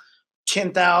small,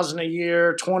 10,000 a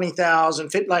year,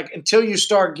 20,000, until you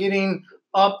start getting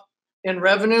up in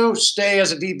revenue, stay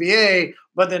as a DBA.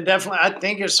 But then definitely, I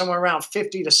think it's somewhere around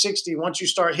 50 to 60. Once you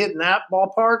start hitting that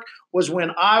ballpark was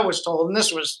when I was told, and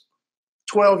this was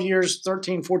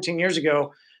 13, 14 years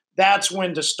ago, that's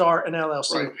when to start an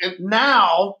LLC. Right. And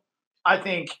Now, I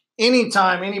think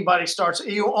anytime anybody starts,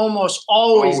 you almost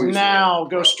always now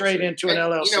go right. straight into an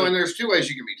And, LLC. and there's two ways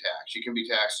you can be taxed. You can be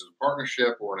taxed as a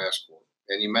partnership or an S corp,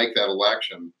 and you make that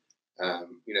election,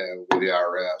 with the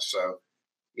IRS. So,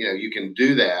 you can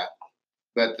do that.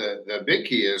 But the big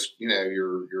key is,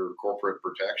 your corporate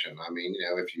protection. I mean,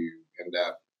 if you end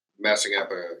up messing up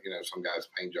some guy's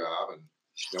paint job and,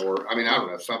 or I don't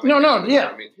know, something. No,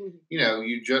 I mean,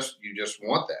 you just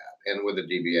want that. And with a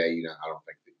DBA, I don't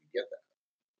think that you get that.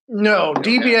 No,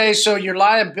 DBA, so your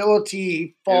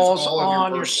liability falls all of your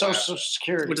on your personal Social assets.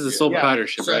 Security. Which is a sole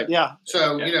proprietorship, So- right? Yeah.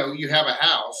 So, you have a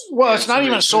house. Well, and it's not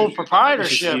even a somebody sole sues you.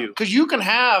 proprietorship you. because you can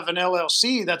have an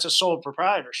LLC that's a sole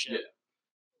proprietorship. Yeah.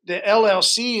 The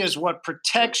LLC is what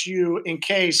protects you in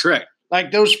case, Correct.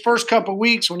 like those first couple of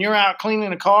weeks when you're out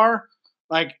cleaning a car,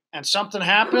 and something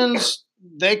happens,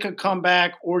 they could come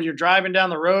back, or you're driving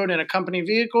down the road in a company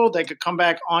vehicle, they could come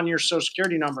back on your Social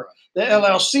Security number. The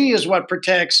LLC is what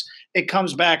protects it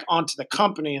comes back onto the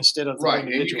company instead of the Right, and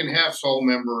you individual. can have sole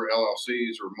member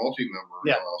LLCs or multi-member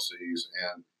Yeah. LLCs,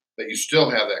 but you still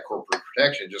have that corporate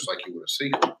protection, just like you would a C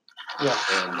corp. Yeah.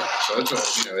 And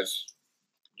so it's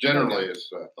generally it's.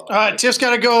 All right, Tiff's got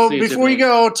to go. See you, Before you Tiffany.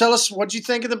 go, tell us what you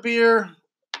think of the beer.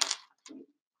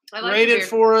 I like Rate the it beer.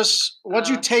 for us. What'd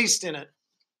you Uh, taste in it?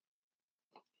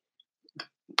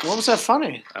 What was that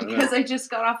funny? I don't know. Because I just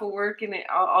got off of work and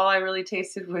all I really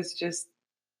tasted was just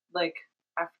like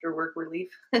after work relief.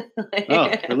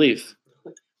 Oh, relief.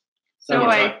 So You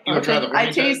wanna I try the I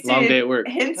horny tasted Long day at work.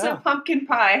 hints Yeah. of pumpkin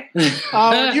pie.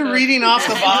 Oh, you're reading off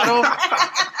the bottle.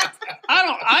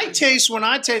 I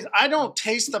don't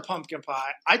taste the pumpkin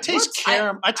pie. I taste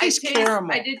caramel. I taste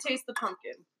caramel. I did taste the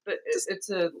pumpkin, but it's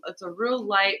a real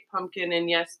light pumpkin, and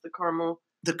yes, the caramel.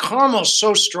 The caramel's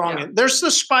so strong. Yeah. There's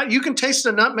the spot. You can taste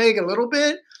the nutmeg a little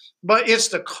bit, but it's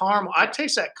the caramel. I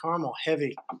taste that caramel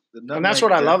heavy. And that's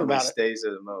what I love about it. Stays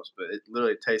there the most, but it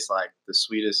literally tastes like the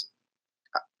sweetest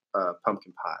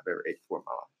pumpkin pie I've ever ate before in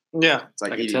my life. Yeah. It's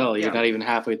like I can eating. tell you're Yeah. not even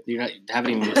halfway.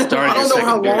 Haven't even started. I don't your know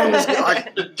how second beer long yet.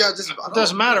 this. It It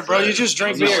doesn't matter, bro. You just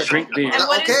drink You beer. just drink beer. And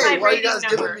what is Okay, my why you rating guys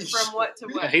giving number me from what to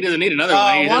what? He doesn't need another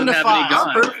one. He 1 doesn't to have any 5.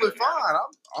 I'm gone. perfectly fine.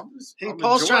 I'm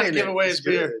Paul's trying to enjoying give it. away It's his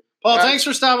beer. good. Paul, Guys, thanks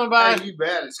for stopping by. Hey, you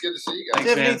bet. It's good to see you guys. Thanks,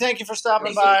 Tiffany, man. thank you for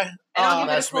stopping Thank you. by. And I'll give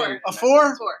it a that's me. 4. A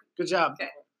 4? 4. Good job. Okay.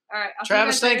 All right. I'll see Travis,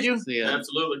 you guys thank later. you. See ya.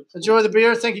 Absolutely. Enjoy the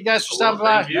beer. Thank you guys for stopping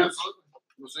by. Thank you. Absolutely.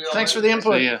 We'll see y'all Thanks for later. the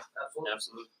input. See ya.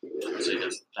 Absolutely. See you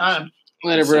guys.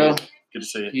 Later, bro. Good to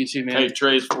see you. You too, man. Hey,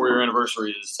 Trey's 4-year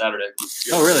anniversary is Saturday.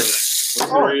 Oh, really? We're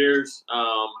 4 years.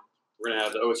 We're gonna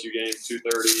have the OSU game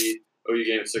 2:30, OU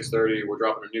game at 6:30. We're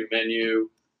dropping a new menu.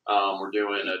 We're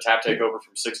doing a tap takeover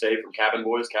from 6 to 8 from Cabin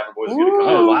Boys. Cabin Boys is gonna come Ooh,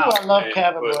 Oh, wow. I love and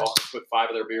Cabin put, Boys. put 5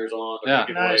 of their beers on. They're Yeah. gonna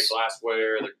give away Nice.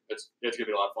 glassware. It's gonna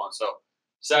be a lot of fun. So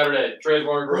Saturday, Trey's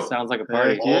Bar and Grill Sounds like a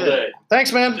party. Heck all yeah. day.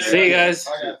 Thanks, man. See you guys.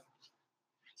 Bye, guys.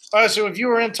 All right, so if you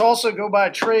were in Tulsa, go by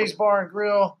Trey's Bar and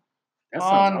Grill That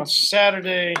on sounds awesome.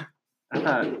 Saturday.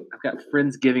 I've got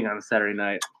Friendsgiving on Saturday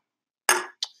night.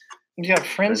 You got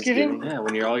Friendsgiving? Yeah,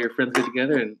 when all your friends get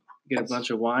together and get a bunch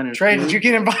of wine and Trey, food. did you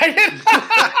get invited?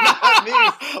 Not me.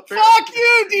 Fuck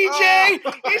you, DJ.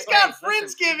 Oh. He's got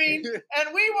Friendsgiving, and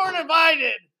we weren't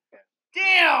invited.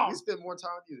 Damn. We spend more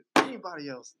time with you than anybody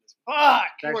else. Fuck.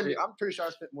 Actually, I'm pretty sure I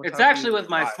spent more time. it's actually with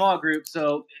my small group,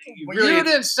 so Well, you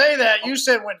didn't say that. You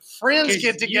said when friends Because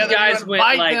get you together, guys you went,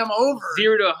 invite like, them over.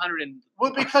 0 to 100 and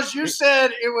Well, because you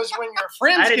said it was when your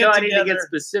friends I didn't get know I together. need to get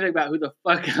specific about who the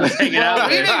fuck I was hanging out Well,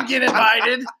 we with. didn't get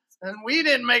invited, and we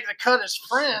didn't make the cut as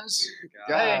friends. Hey,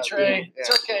 God, Trey, yeah.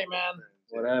 it's okay, man.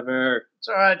 Whatever. It's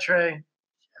all right, Trey.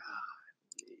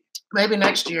 Maybe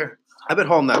next year. I've been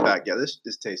holding that back. Yeah, this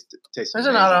tastes. Is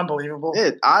it not unbelievable?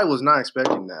 I was not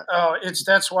expecting that. Oh,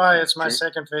 that's why it's my Drink.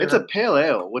 second favorite. It's a pale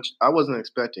ale, which I wasn't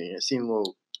expecting. It seemed a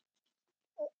little.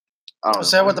 I don't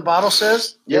Is know. that what the bottle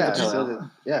says? Yeah, It's a pale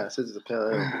it says it's a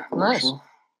pale ale. Nice.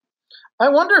 I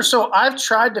wonder. So I've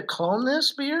tried to clone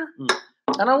this beer,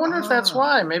 and I wonder if that's Ah.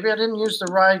 why. Maybe I didn't use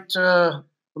the right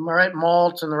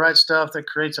malt and the right stuff that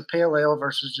creates a pale ale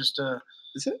versus just a.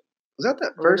 Was that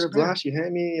Regular first beer. glass you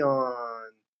had me on?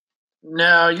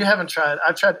 No, you haven't tried.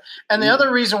 I've tried. And the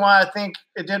other reason why I think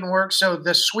it didn't work, so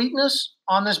the sweetness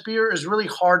on this beer is really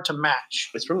hard to match.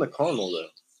 It's from the Carmel though.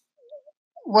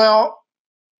 Well,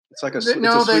 It's like a, Th- it's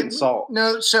no, a sweet they- and salt.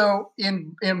 no, so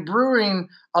in brewing,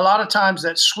 a lot of times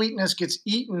that sweetness gets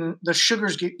eaten, the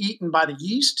sugars get eaten by the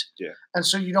yeast. Yeah. And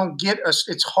so you don't get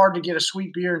it's hard to get a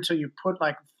sweet beer until you put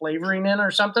like flavoring in or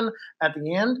something at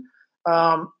the end.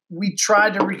 We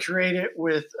tried to recreate it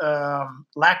with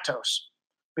lactose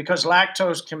because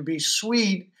lactose can be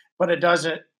sweet, but it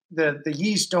doesn't, the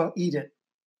yeast don't eat it.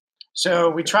 So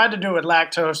we tried to do it with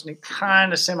lactose and it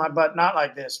kind of but not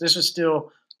like this. This is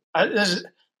still,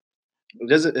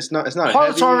 It's not.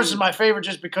 Harvest heavy. Harvest is my favorite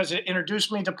just because it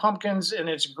introduced me to pumpkins and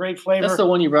it's a great flavor. That's the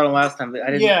one you brought on last time.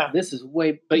 I didn't. Yeah. This is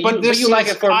way, but this you like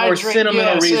is- it for a I more drink-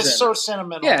 sentimental yes, reason. It's so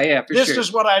sentimental. yeah, for This sure.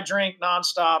 is what I drink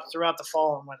nonstop throughout the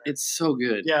fall and winter. It's so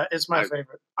good. Yeah, it's my I-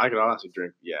 favorite. I could honestly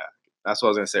drink. Yeah, that's what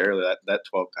I was gonna say earlier. That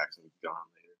 12 pack's gonna be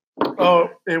gone later. Oh,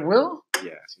 it will?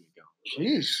 Yeah, it's gonna be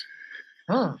gone. Jeez.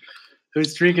 Huh.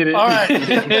 Who's drinking it? All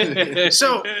right.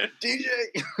 So- DJ.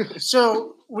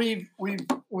 So we've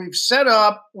set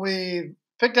up, we've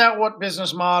picked out what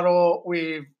business model,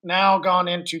 we've now gone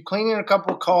into cleaning a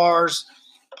couple of cars.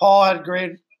 Paul had a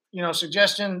great,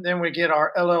 suggestion. Then we get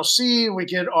our LLC, we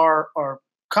get our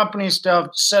company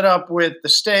stuff set up with the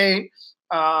state,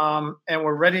 and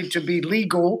we're ready to be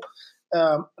legal.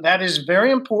 That is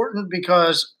very important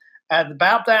because at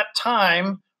about that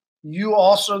time, you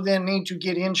also then need to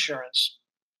get insurance,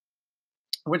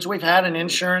 which we've had an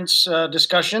insurance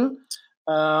discussion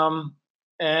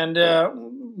and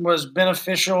was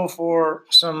beneficial for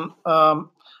some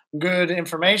good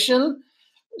information.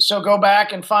 So go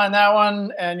back and find that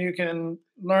one, and you can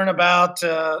learn about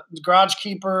garage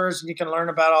keepers. You can learn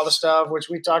about all the stuff, which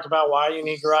we talked about, why you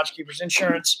need garage keepers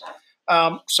insurance.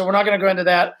 So we're not going to go into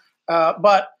that.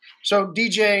 But so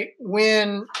DJ,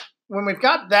 when we've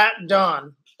got that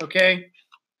done, okay,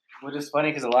 Which is funny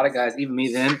because a lot of guys, even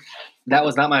me then, that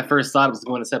was not my first thought was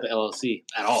going to set up an LLC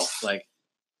at all. Like,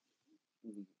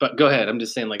 but go ahead. I'm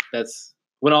just saying, like, that's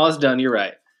when all is done. You're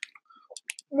right.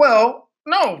 well,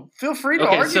 no, feel free to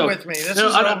Okay, argue so- with me. This No,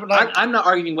 is I'm not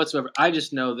arguing whatsoever. I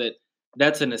just know that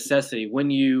that's a necessity. When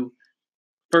you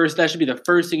first, that should be the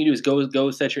first thing you do is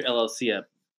go set your LLC up,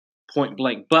 point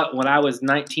blank. But when I was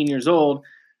 19 years old,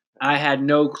 I had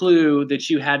no clue that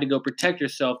you had to go protect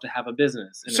yourself to have a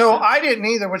business. in a so sense. I didn't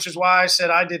either, which is why I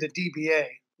said I did a DBA.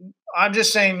 I'm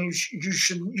just saying you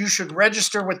should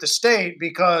register with the state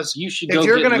because you should if go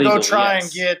you're get going to go legal, try yes.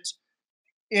 and get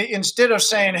instead of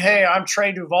saying, "Hey, I'm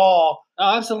Trey Duvall,"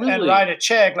 Oh, absolutely. and write a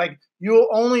check, like you'll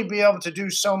only be able to do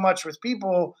so much with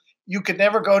people. You could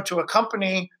never go to a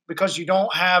company because you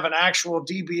don't have an actual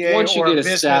DBA Once you or get a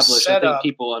business established, I set think up.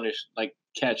 people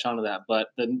catch on to that. But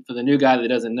for the new guy that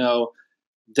doesn't know,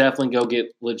 definitely go get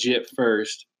legit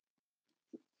first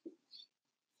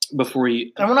before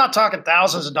you. And we're not talking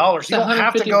thousands of dollars. You It's don't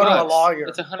have to $150 go to a lawyer.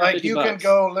 It's $150 Like you can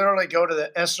literally go to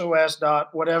the SOS dot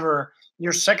whatever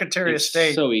your Secretary It's of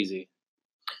State. so easy.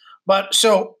 But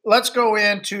so let's go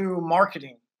into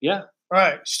marketing. Yeah. All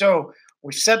right. So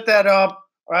we set that up.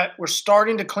 All right. We're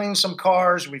starting to clean some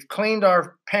cars. We've cleaned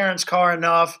our parents' car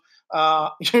enough.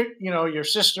 Your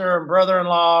sister and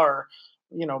brother-in-law or,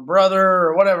 brother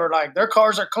or whatever, like their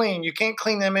cars are clean. You can't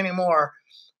clean them anymore.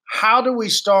 How do we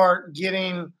start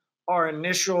getting our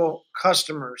initial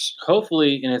customers?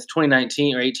 Hopefully, and it's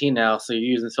 2019 or 18 now, so you're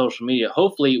using social media.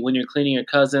 Hopefully, when you're cleaning your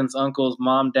cousins, uncles,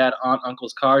 mom, dad, aunt,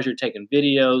 uncle's cars, you're taking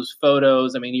videos,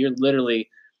 photos. I mean, you're literally,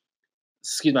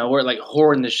 excuse my word, like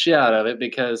whoring the shit out of it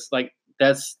because, like,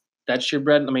 that's that's your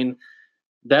bread. I mean,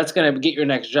 that's going to get your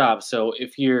next job. So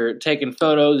if you're taking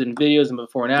photos and videos and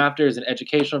before and afters and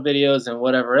educational videos and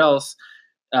whatever else,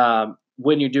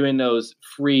 when you're doing those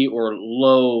free or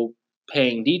low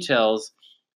paying details,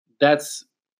 that's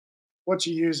what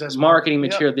you use as marketing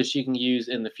Yep. material that you can use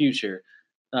in the future.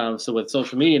 So with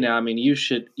social media now, I mean, you're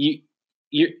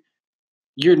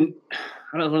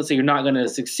I don't want to say you're not going to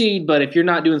succeed, but if you're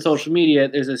not doing social media,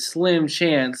 there's a slim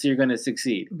chance you're going to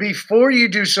succeed. Before you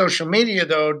do social media,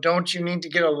 though, don't you need to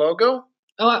get a logo?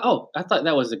 I thought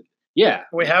that was yeah.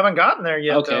 We haven't gotten there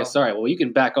yet. Okay, though. sorry. Well, you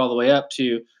can back all the way up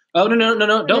to. Oh no!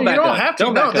 Don't You back don't up. have to.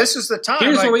 Don't No, back this up. is the time.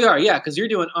 Here's like, where we are. Yeah, because you're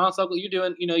doing ensemble. You're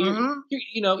doing.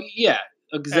 Mhm. Yeah,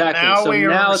 exactly. And now so we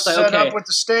now are it's like set okay, up with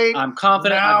the state. I'm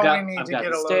confident. Now I've got we need to the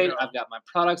get a state. logo. I've got my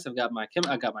products. I've got my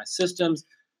systems.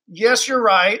 Yes, you're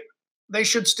right. They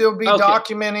should still be Okay.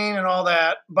 documenting and all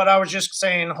that. But I was just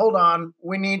saying, hold on.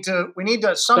 We need to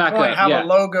at some Back point up, have yeah. a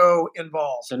logo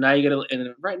involved. So now you get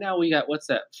and right now we got what's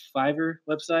that Fiverr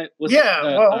website? What's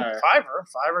Fiverr.com,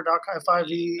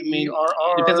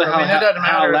 Fiverr. Depends on I mean, it doesn't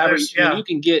how matter. elaborate. There's- Yeah. You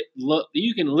can get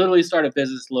you can literally start a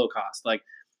business low cost. Like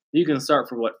you can start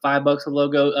for what $5 a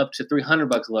logo up to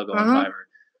 $300 a logo on Mhm. Fiverr,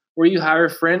 where you hire a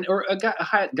friend or a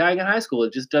guy in high school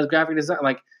that just does graphic design.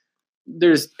 Like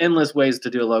there's endless ways to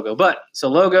do a logo. But so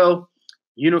logo,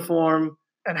 uniform.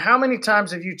 And how many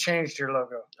times have you changed your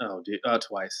logo? Oh, dude,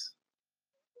 twice.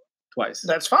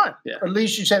 That's fine. Yeah. At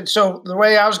least you said. So the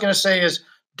way I was going to say is,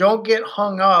 don't get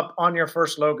hung up on your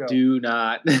first logo. Do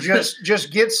not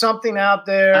just get something out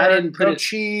there. I didn't put go it-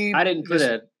 cheap. I didn't put just-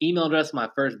 an email address on my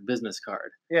first business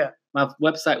card. Yeah. My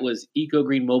website was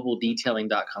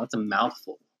ecogreenmobiledetailing.com. It's a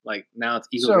mouthful. Like now it's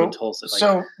EcoGreen Tulsa. Like,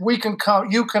 So we can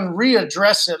come. You can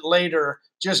readdress it later.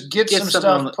 Just get some something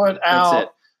stuff on the- put that's out. it.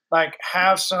 Like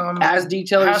have some. As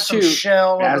detailers have some too.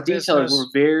 shell of As a detailers, business.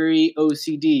 we're very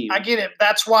OCD. I get it.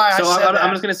 That's why so I said that.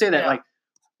 I'm just gonna say that Yeah. like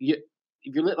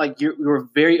if you're you're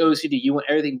very OCD, you want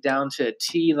everything down to a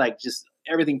T, like just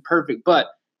everything perfect, but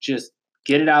just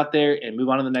get it out there and move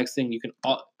on to the next thing. You can.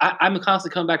 I'm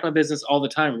constantly coming back to my business all the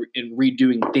time and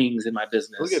redoing things in my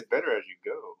business. It'll get better as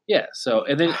you go. Yeah. So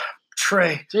and then,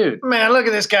 Trey, dude, man, look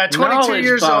at this guy. 22 knowledge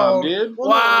years bomb, old. dude.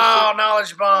 Wow,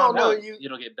 knowledge bomb. no,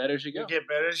 It'll get better as you go. You get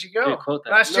better as you Dude, go. quote that.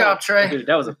 Nice job, Trey. Dude,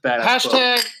 that was a badass quote.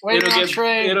 Hashtag waiting on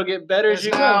Trey. It'll get better as is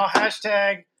you now go.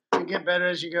 hashtag you get better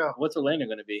as you go. What's Orlando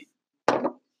going to be?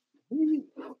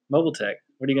 Mobile Tech.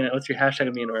 What's your hashtag going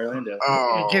to be in Orlando?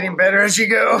 Oh, You're getting better as you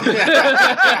go.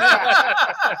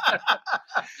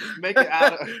 make it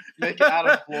out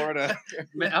of Florida.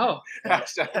 Oh,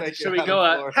 Hashtag make it Should we out go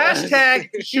of at- Florida. Hashtag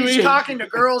Should he's we- talking to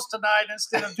girls tonight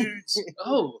instead of dudes.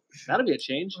 oh, that'll be a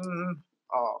change. Mhm.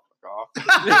 Oh, fuck off.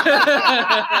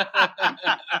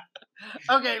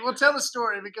 Okay, well, tell the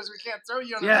story because we can't throw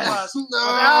you on the Yes. bus No.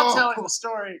 without telling the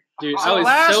story. Dude, So I was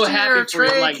last so year, happy for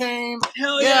Trey you. Like, came.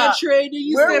 hell yeah, Trey, dude,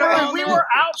 you Where said were all we? We that. were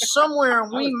out somewhere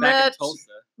and I we was back in met.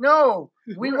 Tulsa. No,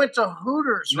 we went to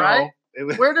Hooters, No, right? it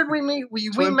was- Where did we meet? We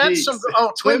Twin met Peaks. some.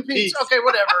 Oh, Twin Twin Peaks. Peaks. Okay,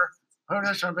 whatever.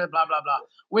 Hooters, blah blah blah.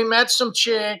 We met some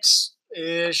chicks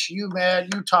ish. You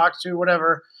talked to,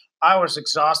 whatever. I was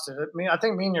exhausted. I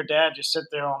think me and your dad just sit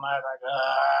there all night like,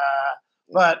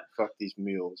 But fuck these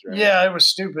mules, right? yeah, it was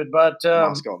stupid. But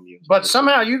Moscow mules. but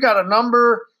somehow you got a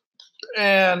number,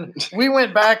 and we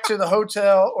went back to the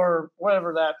hotel or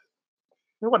whatever that.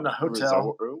 It wasn't a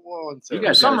hotel. Resort. Well, You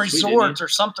guys Some got a suite, resort didn't or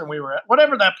something we were at.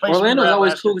 Whatever that place. Orlando's we were at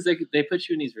always last cool year. because they put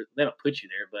you in these. They don't put you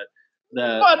there, but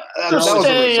the But That the was a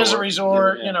stay is a resort.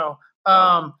 resort, Yeah. you know.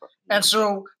 And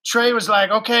so Trey was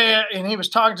like, okay, and he was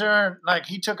talking to her, and like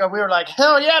he took up. We were like,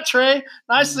 hell yeah, Trey,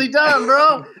 nicely done,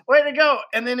 bro, way to go.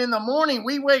 And then in the morning,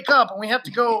 we wake up and we have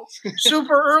to go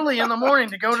super early in the morning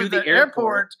to go to the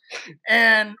airport,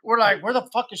 and we're like, where the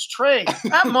fuck is Trey?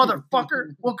 That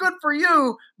motherfucker. Well, good for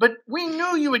you, but we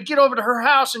knew you would get over to her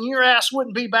house and your ass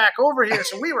wouldn't be back over here,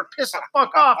 so we were pissed the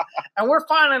fuck off. And we're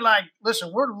finally like,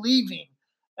 listen, we're leaving.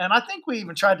 And I think we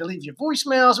even tried to leave you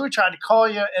voicemails. We tried to call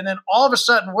you. And then all of a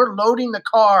sudden, we're loading the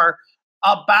car,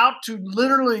 about to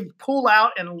literally pull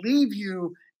out and leave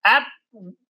you at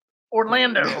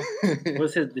Orlando.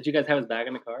 Did you guys have his bag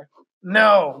in the car?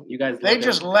 No, You guys? they left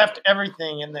just him? left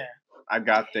everything in there. I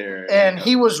got there, And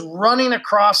he was running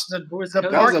across the that was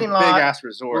parking a lot. big ass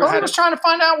resort. Well, he was trying to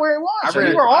find out where he was. I So ran-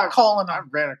 we were all I- calling I him.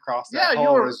 ran across Yeah, that you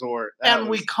whole were- resort. That And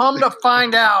we was- come to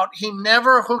find out he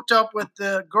never hooked up with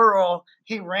the girl.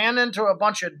 He ran into a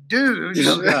bunch of dudes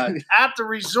Oh, God. at the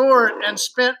resort and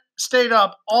stayed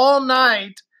up all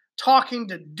night talking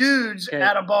to dudes Okay.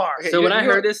 at a bar. Okay, So when I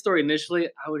you're- heard this story initially,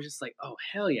 I was just like, "Oh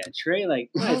hell yeah, Trey!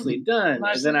 Like nicely done."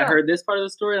 Nicely and then I done. heard this part of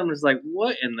the story, I'm just like,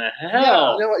 "What in the Yeah,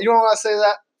 hell?" you know why I say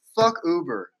that? Fuck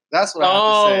Uber. That's what I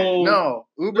have to say. Oh, No,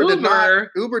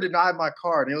 Uber denied my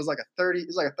card, and it was like a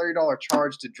 $30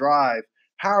 charge to drive.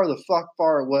 However the fuck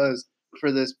far it was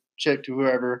for this chick to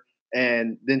whoever,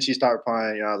 and then she started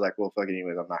replying. I was like, well, fuck it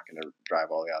anyways. I'm not gonna drive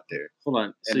all the way out there. Hold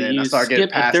on. So And then I you started getting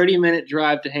skipped a past- 30-minute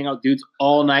drive to hang out with dudes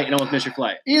all night and almost miss your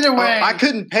flight. Either way, I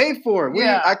couldn't pay for it.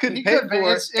 Yeah, I couldn't he pay couldn't pay. for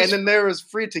it, It's- and then there was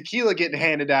free tequila getting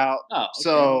handed out. Oh, okay.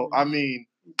 So I mean,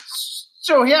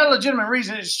 so he had a legitimate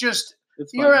reason. It's just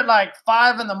It's you're fine. at like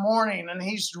 5 a.m. and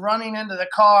he's running into the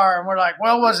car, and we're like,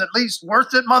 "Well, was it at least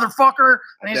worth it, motherfucker?"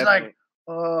 And he's like, definitely-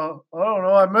 I don't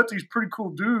know. I met these pretty cool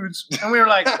dudes, and we were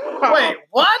like, "Wait,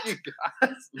 what?"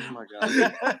 Oh my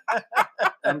god.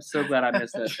 I'm so glad I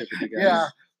missed that trip with you guys. Yeah,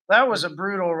 that was a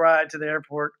brutal ride to the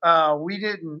airport.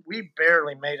 We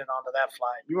barely made it onto that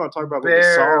flight. you want to talk about what we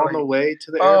saw on Barely. the way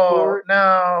to the Oh airport?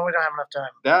 no, we don't have enough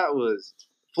time. That was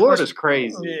Florida's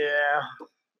crazy. Yeah.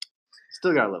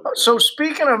 Still gotta love it. So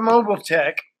speaking of mobile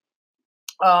tech,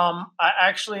 I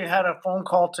actually had a phone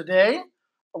call today.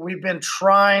 We've been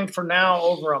trying for now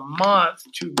over a month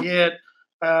to get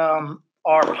our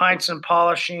pints and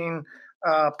polishing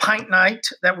pint night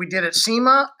that we did at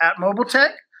SEMA at Mobile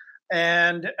Tech,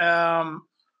 and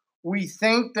we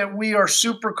think that we are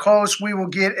super close. We will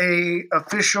get a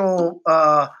official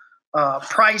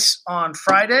price on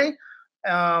Friday,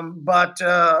 but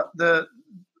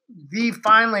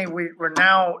finally we're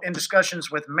now in discussions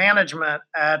with management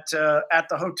at the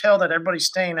hotel that everybody's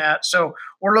staying at. So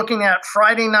we're looking at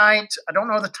Friday night. I don't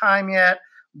know the time yet,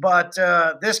 but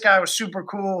this guy was super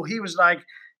cool. He was like,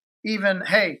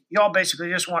 hey, y'all basically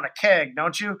just want a keg,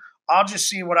 don't you? I'll just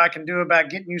see what I can do about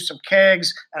getting you some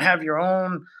kegs and have your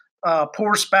own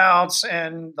pour spouts,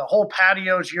 and the whole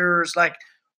patio's yours. Like,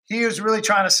 he was really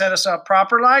trying to set us up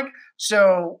proper, like.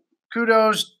 So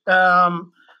kudos.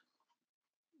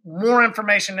 More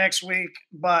information next week,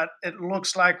 but it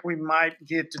looks like we might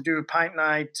get to do pint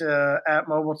night at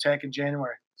Mobile Tech in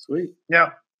January. Sweet. Yeah.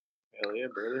 Hell yeah,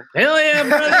 brother. Hell yeah,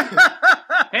 brother.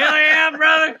 Hell yeah,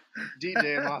 brother.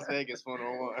 DJ in Las Vegas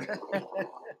 101.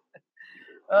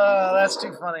 That's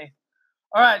too funny.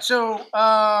 All right, so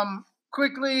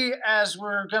quickly as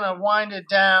we're gonna wind it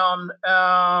down,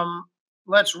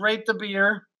 let's rate the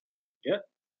beer.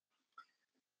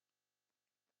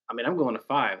 I mean, I'm going to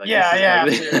 5. Like, Yeah,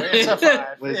 this is like- it's a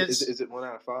 5. What It's is it 1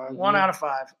 out of 5? 1 out of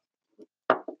 5.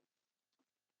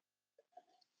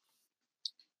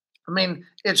 I mean,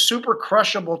 it's super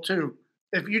crushable too.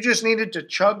 If you just needed to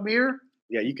chug beer,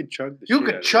 Yeah, you could chug the you shit out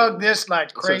could of chug it. this like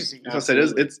That's what- crazy. that's what I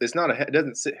said, it's not it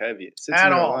doesn't sit heavy. It sits At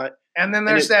in there a all. lot. And then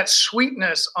there's that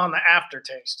sweetness on the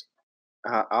aftertaste.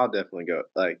 I'll definitely go.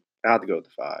 Like, I'll have to go with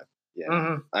the 5. Yeah,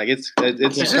 Mhm. like it's Is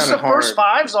just this kind the of hard. first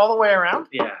 5s all the way around?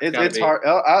 Yeah. It's gotta be. hard.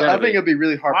 I Gotta think be. it'd be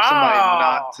really hard for somebody Wow.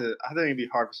 not to. I think it'd be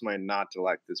hard for somebody not to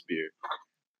like this beer.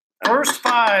 First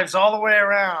 5s all the way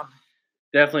around.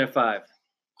 Definitely a 5.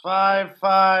 5,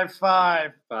 5,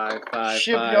 5. 5, 5,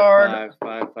 Shipyard.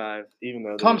 5. Even though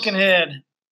there's Pumpkinhead.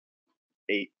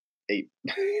 8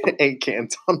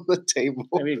 cans on the table.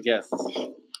 I mean, guess. Is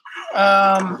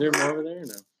Um, there more over there?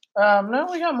 Or no. no,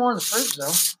 we got more in the fridge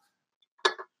though.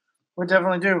 We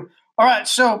definitely do. All right,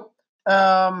 so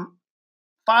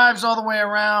 5s all the way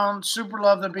around. Super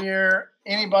love the beer.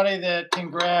 Anybody that can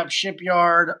grab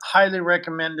Shipyard, highly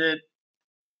recommend it.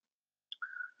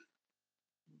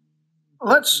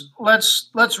 Let's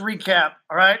recap.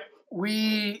 All right,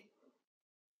 we've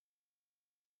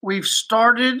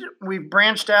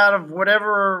branched out of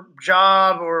whatever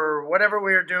job or whatever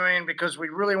we are doing because we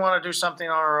really want to do something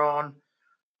on our own.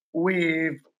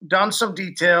 We've done some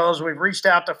details. We've reached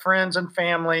out to friends and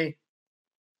family.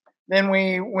 Then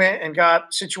we went and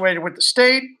got situated with the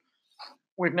state.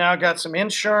 We've now got some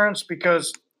insurance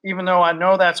because even though I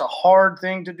know that's a hard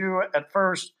thing to do at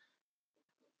first,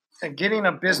 and getting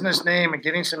a business name and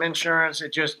getting some insurance,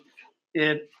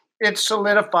 it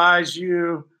solidifies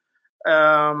you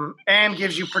and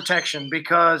gives you protection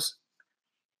because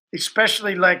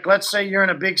especially like, let's say you're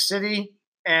in a big city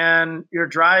and you're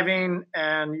driving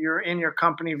and you're in your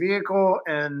company vehicle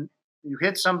and you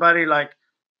hit somebody, like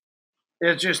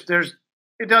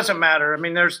it doesn't matter. I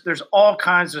mean, there's all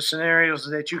kinds of scenarios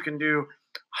that you can do.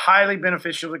 Highly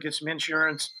beneficial to get some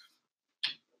insurance.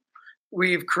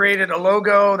 We've created a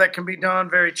logo that can be done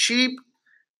very cheap.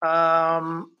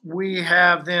 We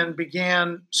have then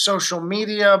began social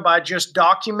media by just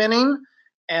documenting,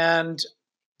 and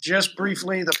just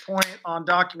briefly, the point on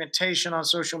documentation on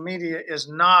social media is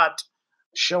not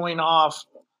showing off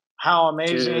how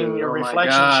amazing Dude, your oh my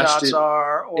reflection gosh, shots dude.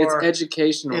 are, or It's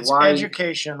educational. it's Why?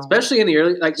 educational, Especially in the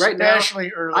early, like right now.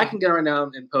 especially early. I can get right now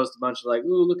and post a bunch of like,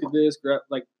 ooh, look at this,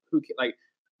 like who, like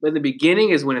But in the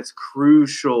beginning is when it's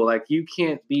crucial. Like you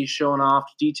can't be showing off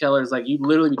to detailers. Like you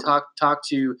literally talk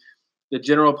to the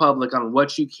general public on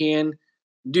what you can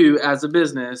do as a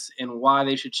business and why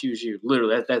they should choose you.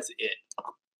 Literally, that's it.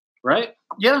 Right?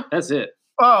 Yeah. That's it.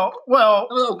 Oh, well,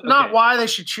 Okay. not why they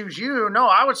should choose you. No,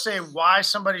 I would say why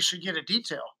somebody should get a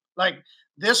detail. Like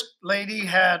this lady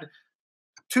had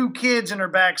 2 kids in her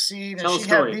back seat, and Tell she a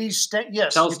story. had these.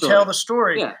 Yes, Tell a you story. tell the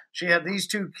story. Yeah. She had these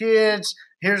 2 kids.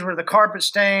 Here's where the carpet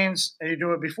stains. And you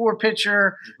do a before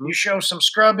picture. Mhm. You show some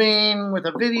scrubbing with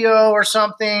a video or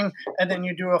something, and then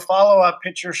you do a follow-up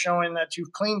picture showing that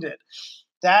you've cleaned it.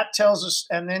 That tells us,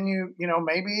 and then you know,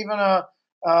 maybe even a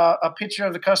picture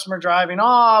of the customer driving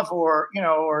off, or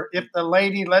or if the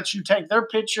lady lets you take their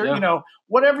picture, Yeah.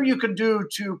 whatever you could do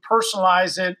to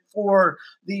personalize it for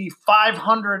the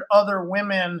 500 other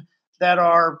women that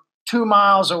are 2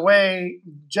 miles away,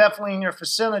 definitely in your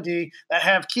facility, that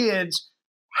have kids.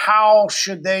 How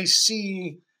should they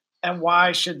see, and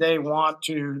why should they want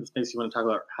to? This makes you want to talk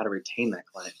about how to retain that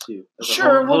client too. That's a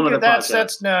Sure, whole we'll nother get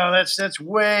podcast. that's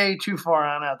way too far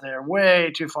on out there.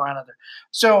 Way too far on out there.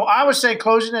 So I would say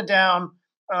closing it down.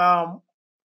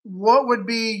 What would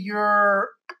be your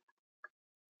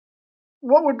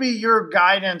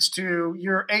guidance to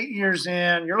your 8 years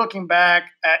in? You're looking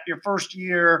back at your first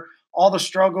year, all the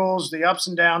struggles, the ups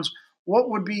and downs. What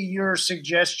would be your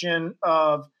suggestion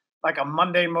of like a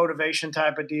Monday motivation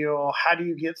type of deal? How do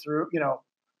you get through?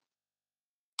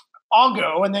 I'll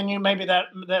go, and then you maybe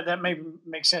that may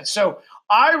make sense. So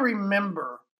I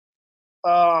remember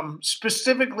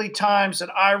specifically times that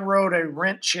I wrote a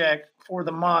rent check for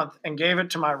the month and gave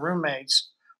it to my roommates.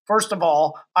 First of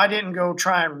all, I didn't go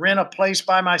try and rent a place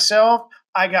by myself.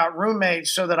 I got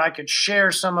roommates so that I could share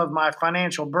some of my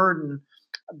financial burden,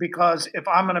 because if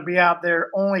I'm going to be out there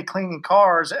only cleaning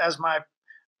cars as my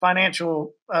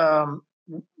financial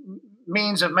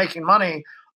means of making money,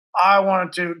 I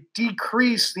wanted to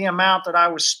decrease the amount that I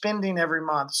was spending every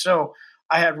month. So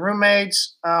I had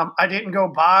roommates. I didn't go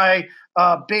buy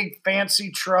a big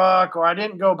fancy truck, or I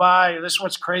didn't go buy, this is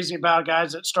what's crazy about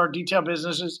guys that start detail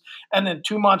businesses, and then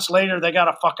 2 months later they got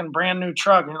a fucking brand new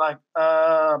truck. And you're like,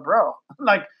 bro.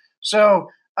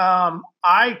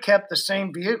 I kept the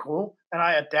same vehicle and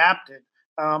I adapted.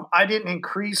 I didn't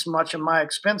increase much of my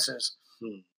expenses.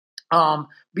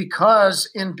 Because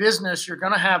in business, you're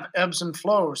going to have ebbs and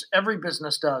flows. Every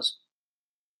business does.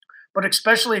 But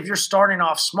especially if you're starting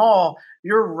off small,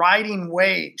 you're riding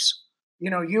waves.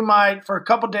 You might, for a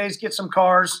couple of days, get some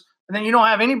cars, and then you don't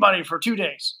have anybody for 2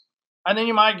 days. And then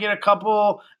you might get a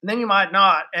couple, and then you might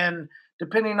not. And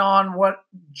depending on what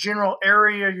general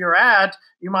area you're at,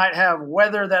 you might have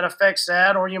weather that affects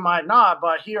that, or you might not.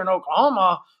 But here in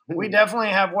Oklahoma, we definitely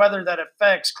have weather that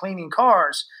affects cleaning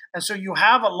cars. And so you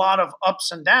have a lot of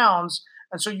ups and downs.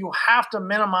 And so you have to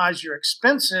minimize your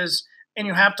expenses, and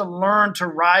you have to learn to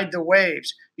ride the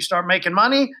waves. You start making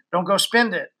money, don't go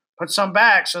spend it. Put some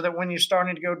back so that when you're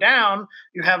starting to go down,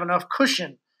 you have enough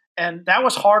cushion. And that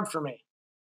was hard for me.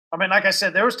 I mean, like I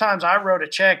said, there was times I wrote a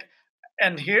check,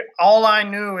 and here all I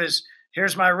knew is,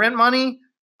 here's my rent money.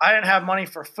 I didn't have money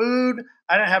for food.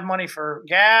 I didn't have money for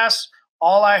gas.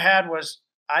 All I had was,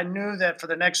 I knew that for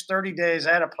the next 30 days,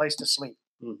 I had a place to sleep.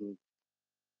 Mm-hmm.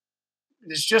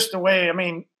 It's just the way,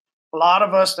 a lot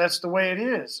of us, that's the way it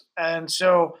is. And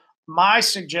so my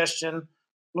suggestion,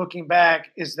 looking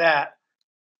back, is that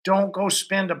don't go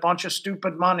spend a bunch of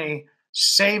stupid money.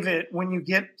 Save it when you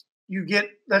get,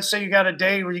 let's say you got a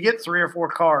day where you get 3 or 4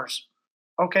 cars.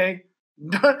 Okay.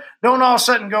 Don't all of a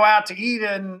sudden go out to eat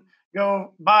and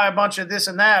go buy a bunch of this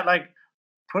and that. Like,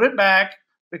 put it back,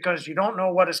 because you don't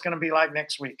know what it's going to be like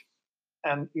next week.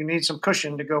 And you need some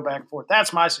cushion to go back and forth.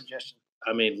 That's my suggestion.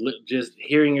 Just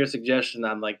hearing your suggestion,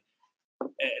 I'm like,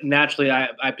 naturally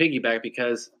I piggyback,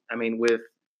 because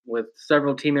with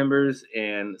several team members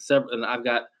and I've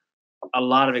got a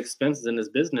lot of expenses in this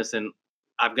business, and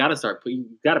I've got to you've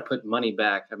got to put money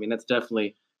back. That's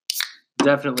definitely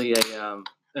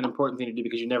an important thing to do,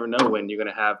 because you never know when you're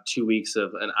going to have 2 weeks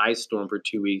of an ice storm for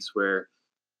 2 weeks, where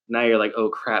now you're like, oh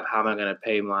crap, how am I going to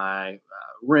pay my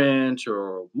rent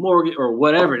or mortgage or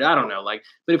whatever? I don't know.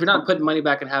 But if you're not putting money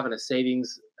back and having a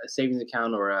savings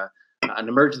account or an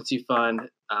emergency fund.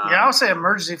 I'll say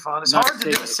emergency fund. It's not hard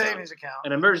to do a savings savings account.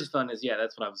 An emergency fund is,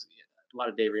 that's what I was. A lot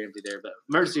of Dave Ramsey there, but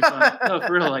emergency fund. No,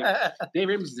 for real. Dave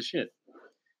Ramsey's the shit.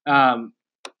 Having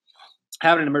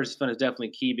an emergency fund is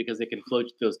definitely key, because it can float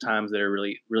you through those times that are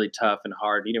really, really tough and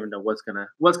hard. You never know what's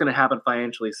gonna happen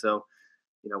financially. So,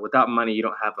 without money, you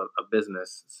don't have a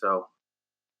business. So,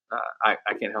 I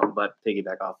can't help but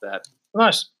piggyback off that.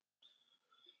 Nice.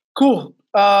 Cool.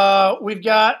 We've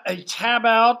got a tab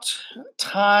out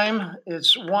time.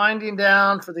 It's winding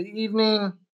down for the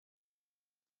evening.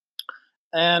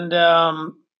 And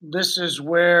this is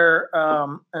where,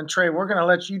 and Trey, we're going to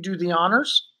let you do the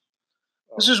honors.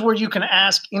 This is where you can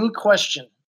ask any question,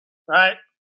 right?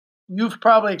 You've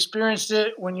probably experienced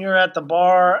it when you're at the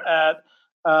bar at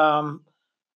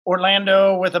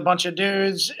Orlando with a bunch of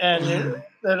dudes, and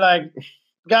they're like,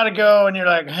 "Got to go," and you're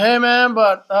like, "Hey, man,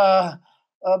 but blah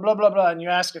blah blah," and you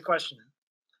ask a question.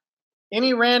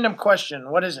 Any random question.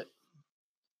 What is it?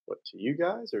 What, to you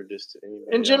guys or just to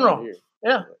anybody? In general. Here?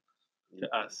 Yeah.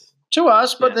 To us. To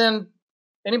us, but Yeah. then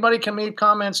anybody can leave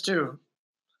comments too.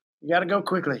 You got to go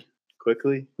quickly.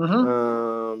 Quickly.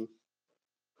 Mm-hmm.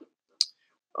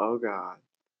 Oh God.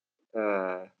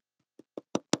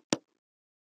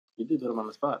 You did put them on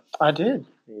the spot. I did.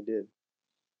 You did.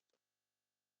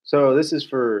 So this is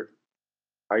for,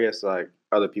 I guess, like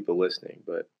other people listening,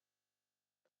 but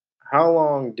how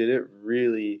long did it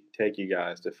really take you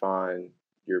guys to find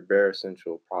your bare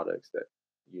essential products that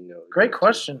you know? Great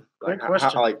question. Great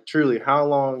question. Like truly, how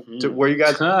long to where you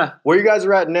guys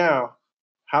are at now?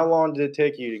 How long did it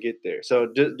take you to get there?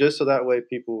 So just so that way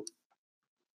people.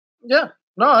 Yeah.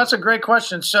 No, that's a great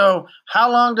question. So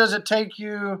how long does it take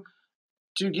you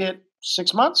to get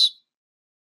 6 months?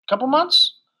 A couple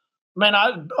months?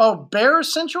 Bare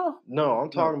essential? No,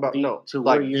 I'm talking about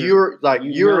where your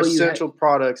essential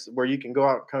products where you can go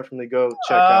out and comfortably go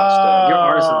check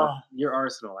out stuff. Your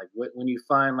arsenal. Like when you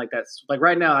find like that's like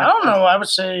right now. I don't know. I would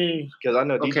say because I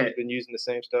know DJ's been using the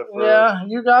same stuff. Yeah,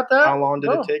 you got that. How long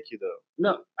did it take you though?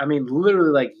 No, I mean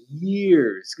literally like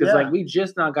years. Because like we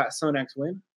just now got Sonax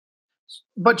Win.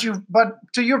 But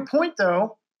to your point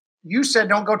though, you said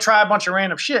don't go try a bunch of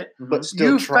random shit. But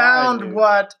still you found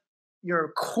what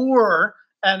your core,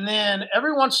 and then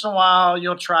every once in a while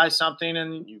you'll try something,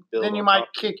 and then you might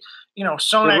kick.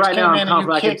 Sonax right came now, in and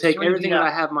you I can kicked take everything that out.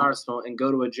 I have in my arsenal and go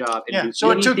to a job and do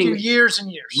so it took you years and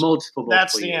years. Multiple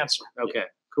That's the years. answer. Okay,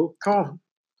 cool. All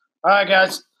right,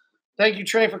 guys. Thank you,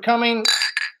 Trey, for coming.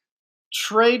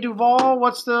 Trey Duvall,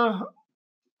 what's the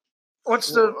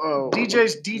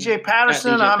DJ's DJ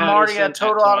Patterson? I'm Marty at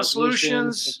Total Auto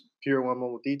Solutions. Pure One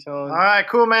Mobile Detailing. All right,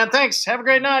 cool, man. Thanks. Have a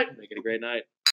great night. Make it a great night.